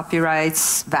those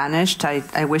copyrights vanished.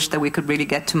 I wish that we could really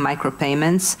get to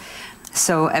micropayments.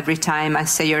 So every time I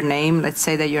say your name, let's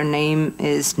say that your name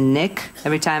is Nick.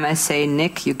 Every time I say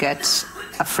Nick, you get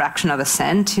a fraction of a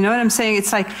cent. You know what I'm saying?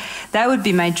 It's like, that would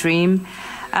be my dream.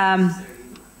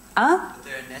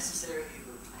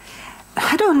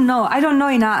 I don't know. I don't know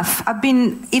enough.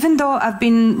 Even though I've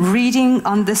been reading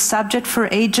on this subject for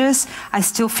ages, I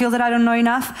still feel that I don't know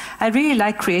enough. I really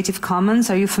like Creative Commons.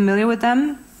 Are you familiar with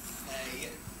them?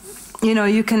 You know,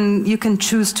 you can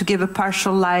choose to give a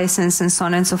partial license and so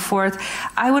on and so forth.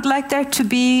 I would like there to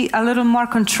be a little more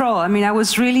control. I mean, I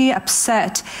was really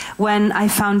upset when I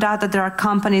found out that there are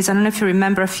companies, I don't know if you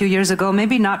remember a few years ago,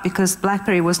 maybe not because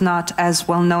BlackBerry was not as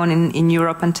well known in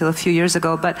Europe until a few years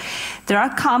ago, but there are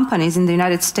companies in the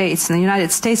United States. In the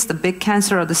United States, the big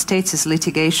cancer of the States is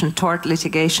litigation, tort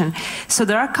litigation. So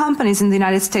there are companies in the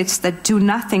United States that do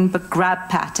nothing but grab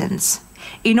patents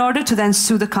in order to then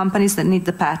sue the companies that need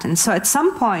the patent. So at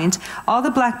some point, all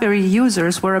the BlackBerry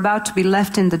users were about to be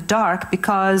left in the dark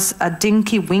because a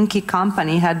dinky-winky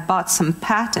company had bought some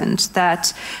patent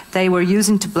that they were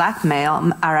using to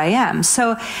blackmail RIM.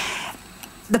 So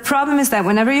the problem is that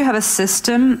whenever you have a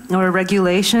system or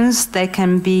regulations, they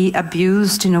can be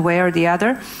abused in a way or the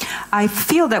other. I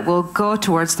feel that we'll go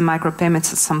towards the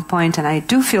micropayments at some point, and I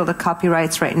do feel the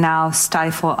copyrights right now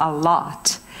stifle a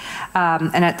lot.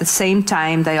 And at the same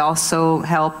time, they also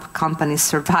help companies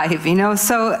survive, you know.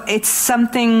 So it's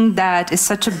something that is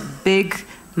such a big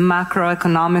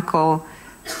macroeconomical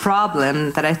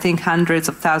problem that I think hundreds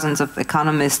of thousands of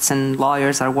economists and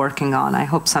lawyers are working on. I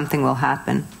hope something will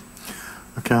happen.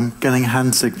 Okay, I'm getting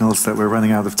hand signals that we're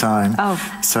running out of time. Oh.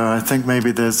 So I think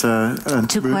maybe there's time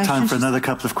for another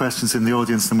couple of questions in the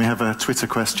audience, and we have a Twitter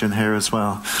question here as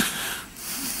well.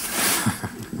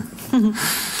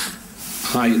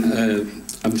 Hi,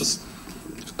 I'm just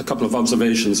a couple of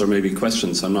observations or maybe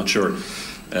questions, I'm not sure.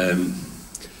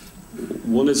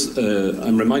 One is,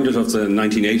 I'm reminded of the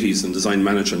 1980s in design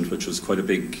management, which was quite a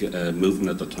big movement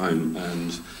at the time,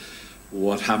 and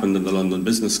what happened in the London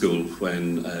Business School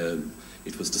when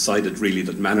it was decided really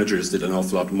that managers did an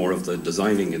awful lot more of the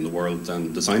designing in the world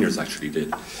than designers actually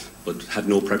did, but had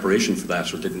no preparation for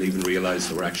that or didn't even realise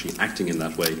they were actually acting in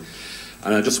that way.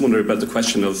 And I just wonder about the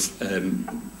question of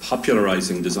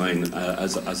popularising design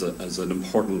as an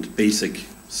important basic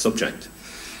subject.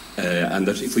 And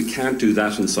that if we can't do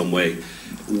that in some way,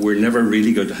 we're never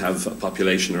really going to have a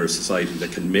population or a society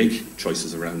that can make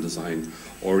choices around design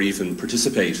or even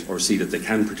participate or see that they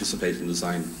can participate in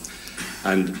design.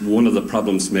 And one of the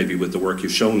problems maybe with the work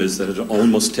you've shown is that it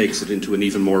almost takes it into an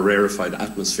even more rarefied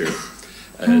atmosphere.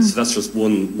 So that's just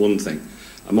one thing.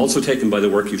 I'm also taken by the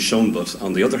work you've shown, but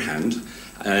on the other hand,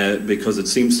 because it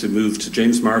seems to move to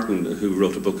James Martin, who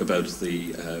wrote a book about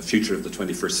the future of the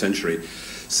 21st century,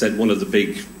 said one of the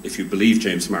big, if you believe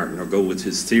James Martin or go with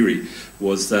his theory,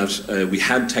 was that we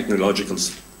had technological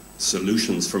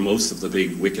solutions for most of the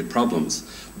big wicked problems,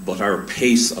 but our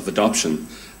pace of adoption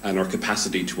and our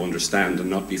capacity to understand and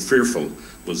not be fearful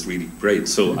was really great.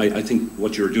 So I think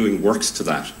what you're doing works to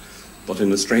that. But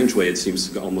in a strange way, it seems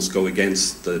to almost go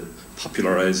against the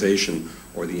popularization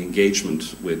or the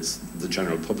engagement with the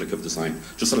general public of design.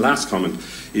 Just a last comment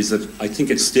is that I think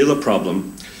it's still a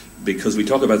problem because we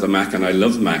talk about the Mac, and I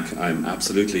love Mac, I'm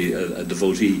absolutely a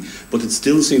devotee, but it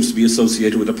still seems to be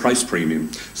associated with a price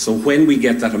premium. So when we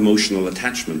get that emotional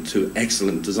attachment to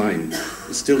excellent design,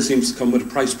 it still seems to come with a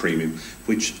price premium,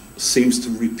 which seems to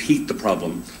repeat the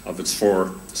problem of it's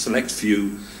for select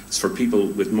few, it's for people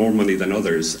with more money than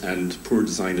others, and poor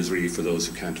design is really for those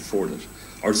who can't afford it.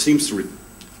 Or it seems to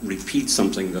repeat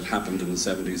something that happened in the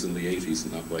 70s and the 80s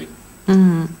in that way.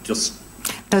 Just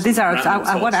so these are,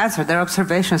 I want to answer, they're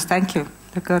observations, thank you,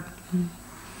 they're good.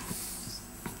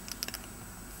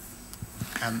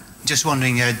 Just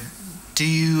wondering, do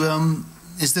you,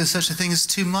 is there such a thing as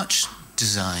too much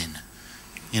design?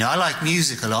 You know, I like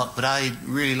music a lot, but I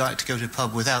really like to go to a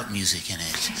pub without music in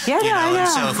it. Yeah, And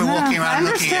so if we're walking around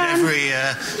looking at every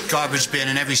garbage bin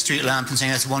and every street lamp and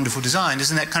saying that's a wonderful design,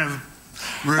 doesn't that kind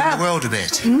of ruin the world a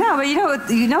bit? No, but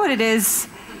you know what it is?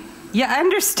 Yeah, I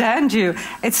understand you.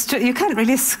 You can't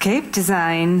really escape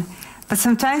design, but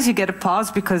sometimes you get a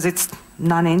pause because it's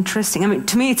non-interesting. I mean,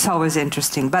 to me, it's always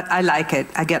interesting, but I like it.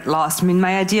 I get lost. I mean,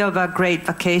 my idea of a great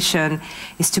vacation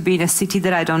is to be in a city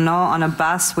that I don't know, on a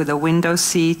bus with a window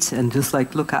seat, and just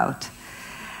like look out.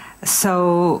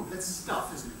 So. It's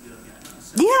stuff, isn't it?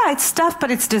 Yeah, it's stuff, but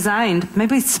it's designed.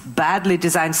 Maybe it's badly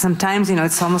designed. Sometimes,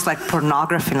 it's almost like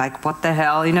pornography, like what the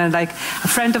hell? Like a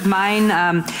friend of mine,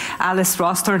 Alice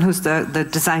Rosthorn, who's the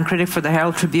design critic for the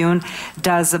Herald Tribune,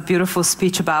 does a beautiful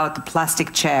speech about the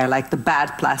plastic chair, like the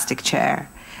bad plastic chair.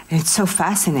 And it's so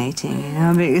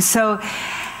fascinating, So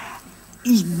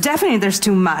definitely there's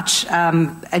too much,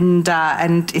 and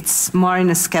it's more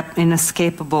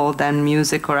inescapable than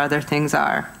music or other things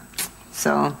are.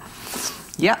 So.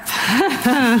 Yep.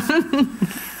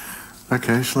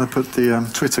 Okay, shall I put the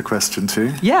Twitter question to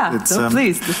you? Yeah,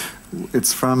 please.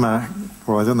 it's from,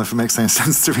 well, I don't know if it makes any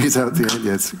sense to read out the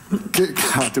alias.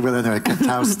 Well, anyway,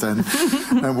 Houston.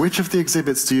 Which of the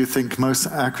exhibits do you think most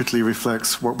accurately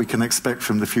reflects what we can expect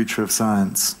from the future of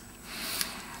science?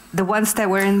 The ones that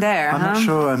were in there, I'm not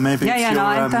sure. Maybe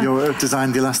it's your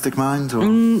designed elastic mind,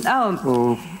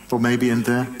 or maybe in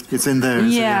there. It's in there.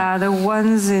 Yeah, the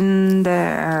ones in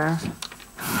there.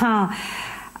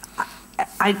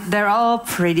 They're all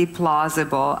pretty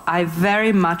plausible. I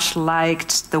very much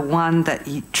liked the one that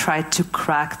he tried to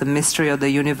crack the mystery of the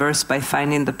universe by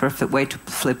finding the perfect way to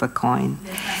flip a coin.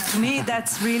 To me,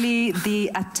 that's really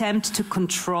the attempt to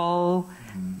control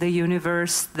the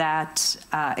universe that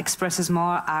expresses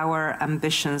more our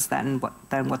ambitions than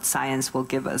what science will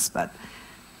give us. But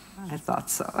I thought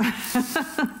so.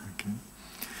 Okay.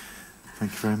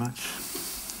 Thank you very much.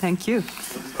 Thank you.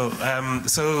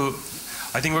 So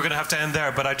I think we're going to have to end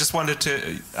there, but I just wanted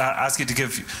to ask you to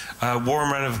give a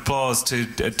warm round of applause to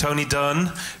Tony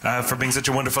Dunne for being such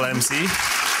a wonderful MC.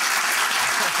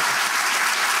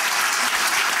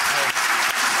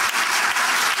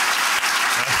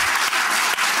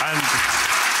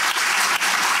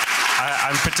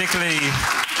 And particularly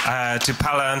to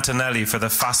Paola Antonelli for the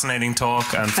fascinating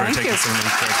talk and for taking so many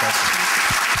great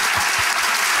questions.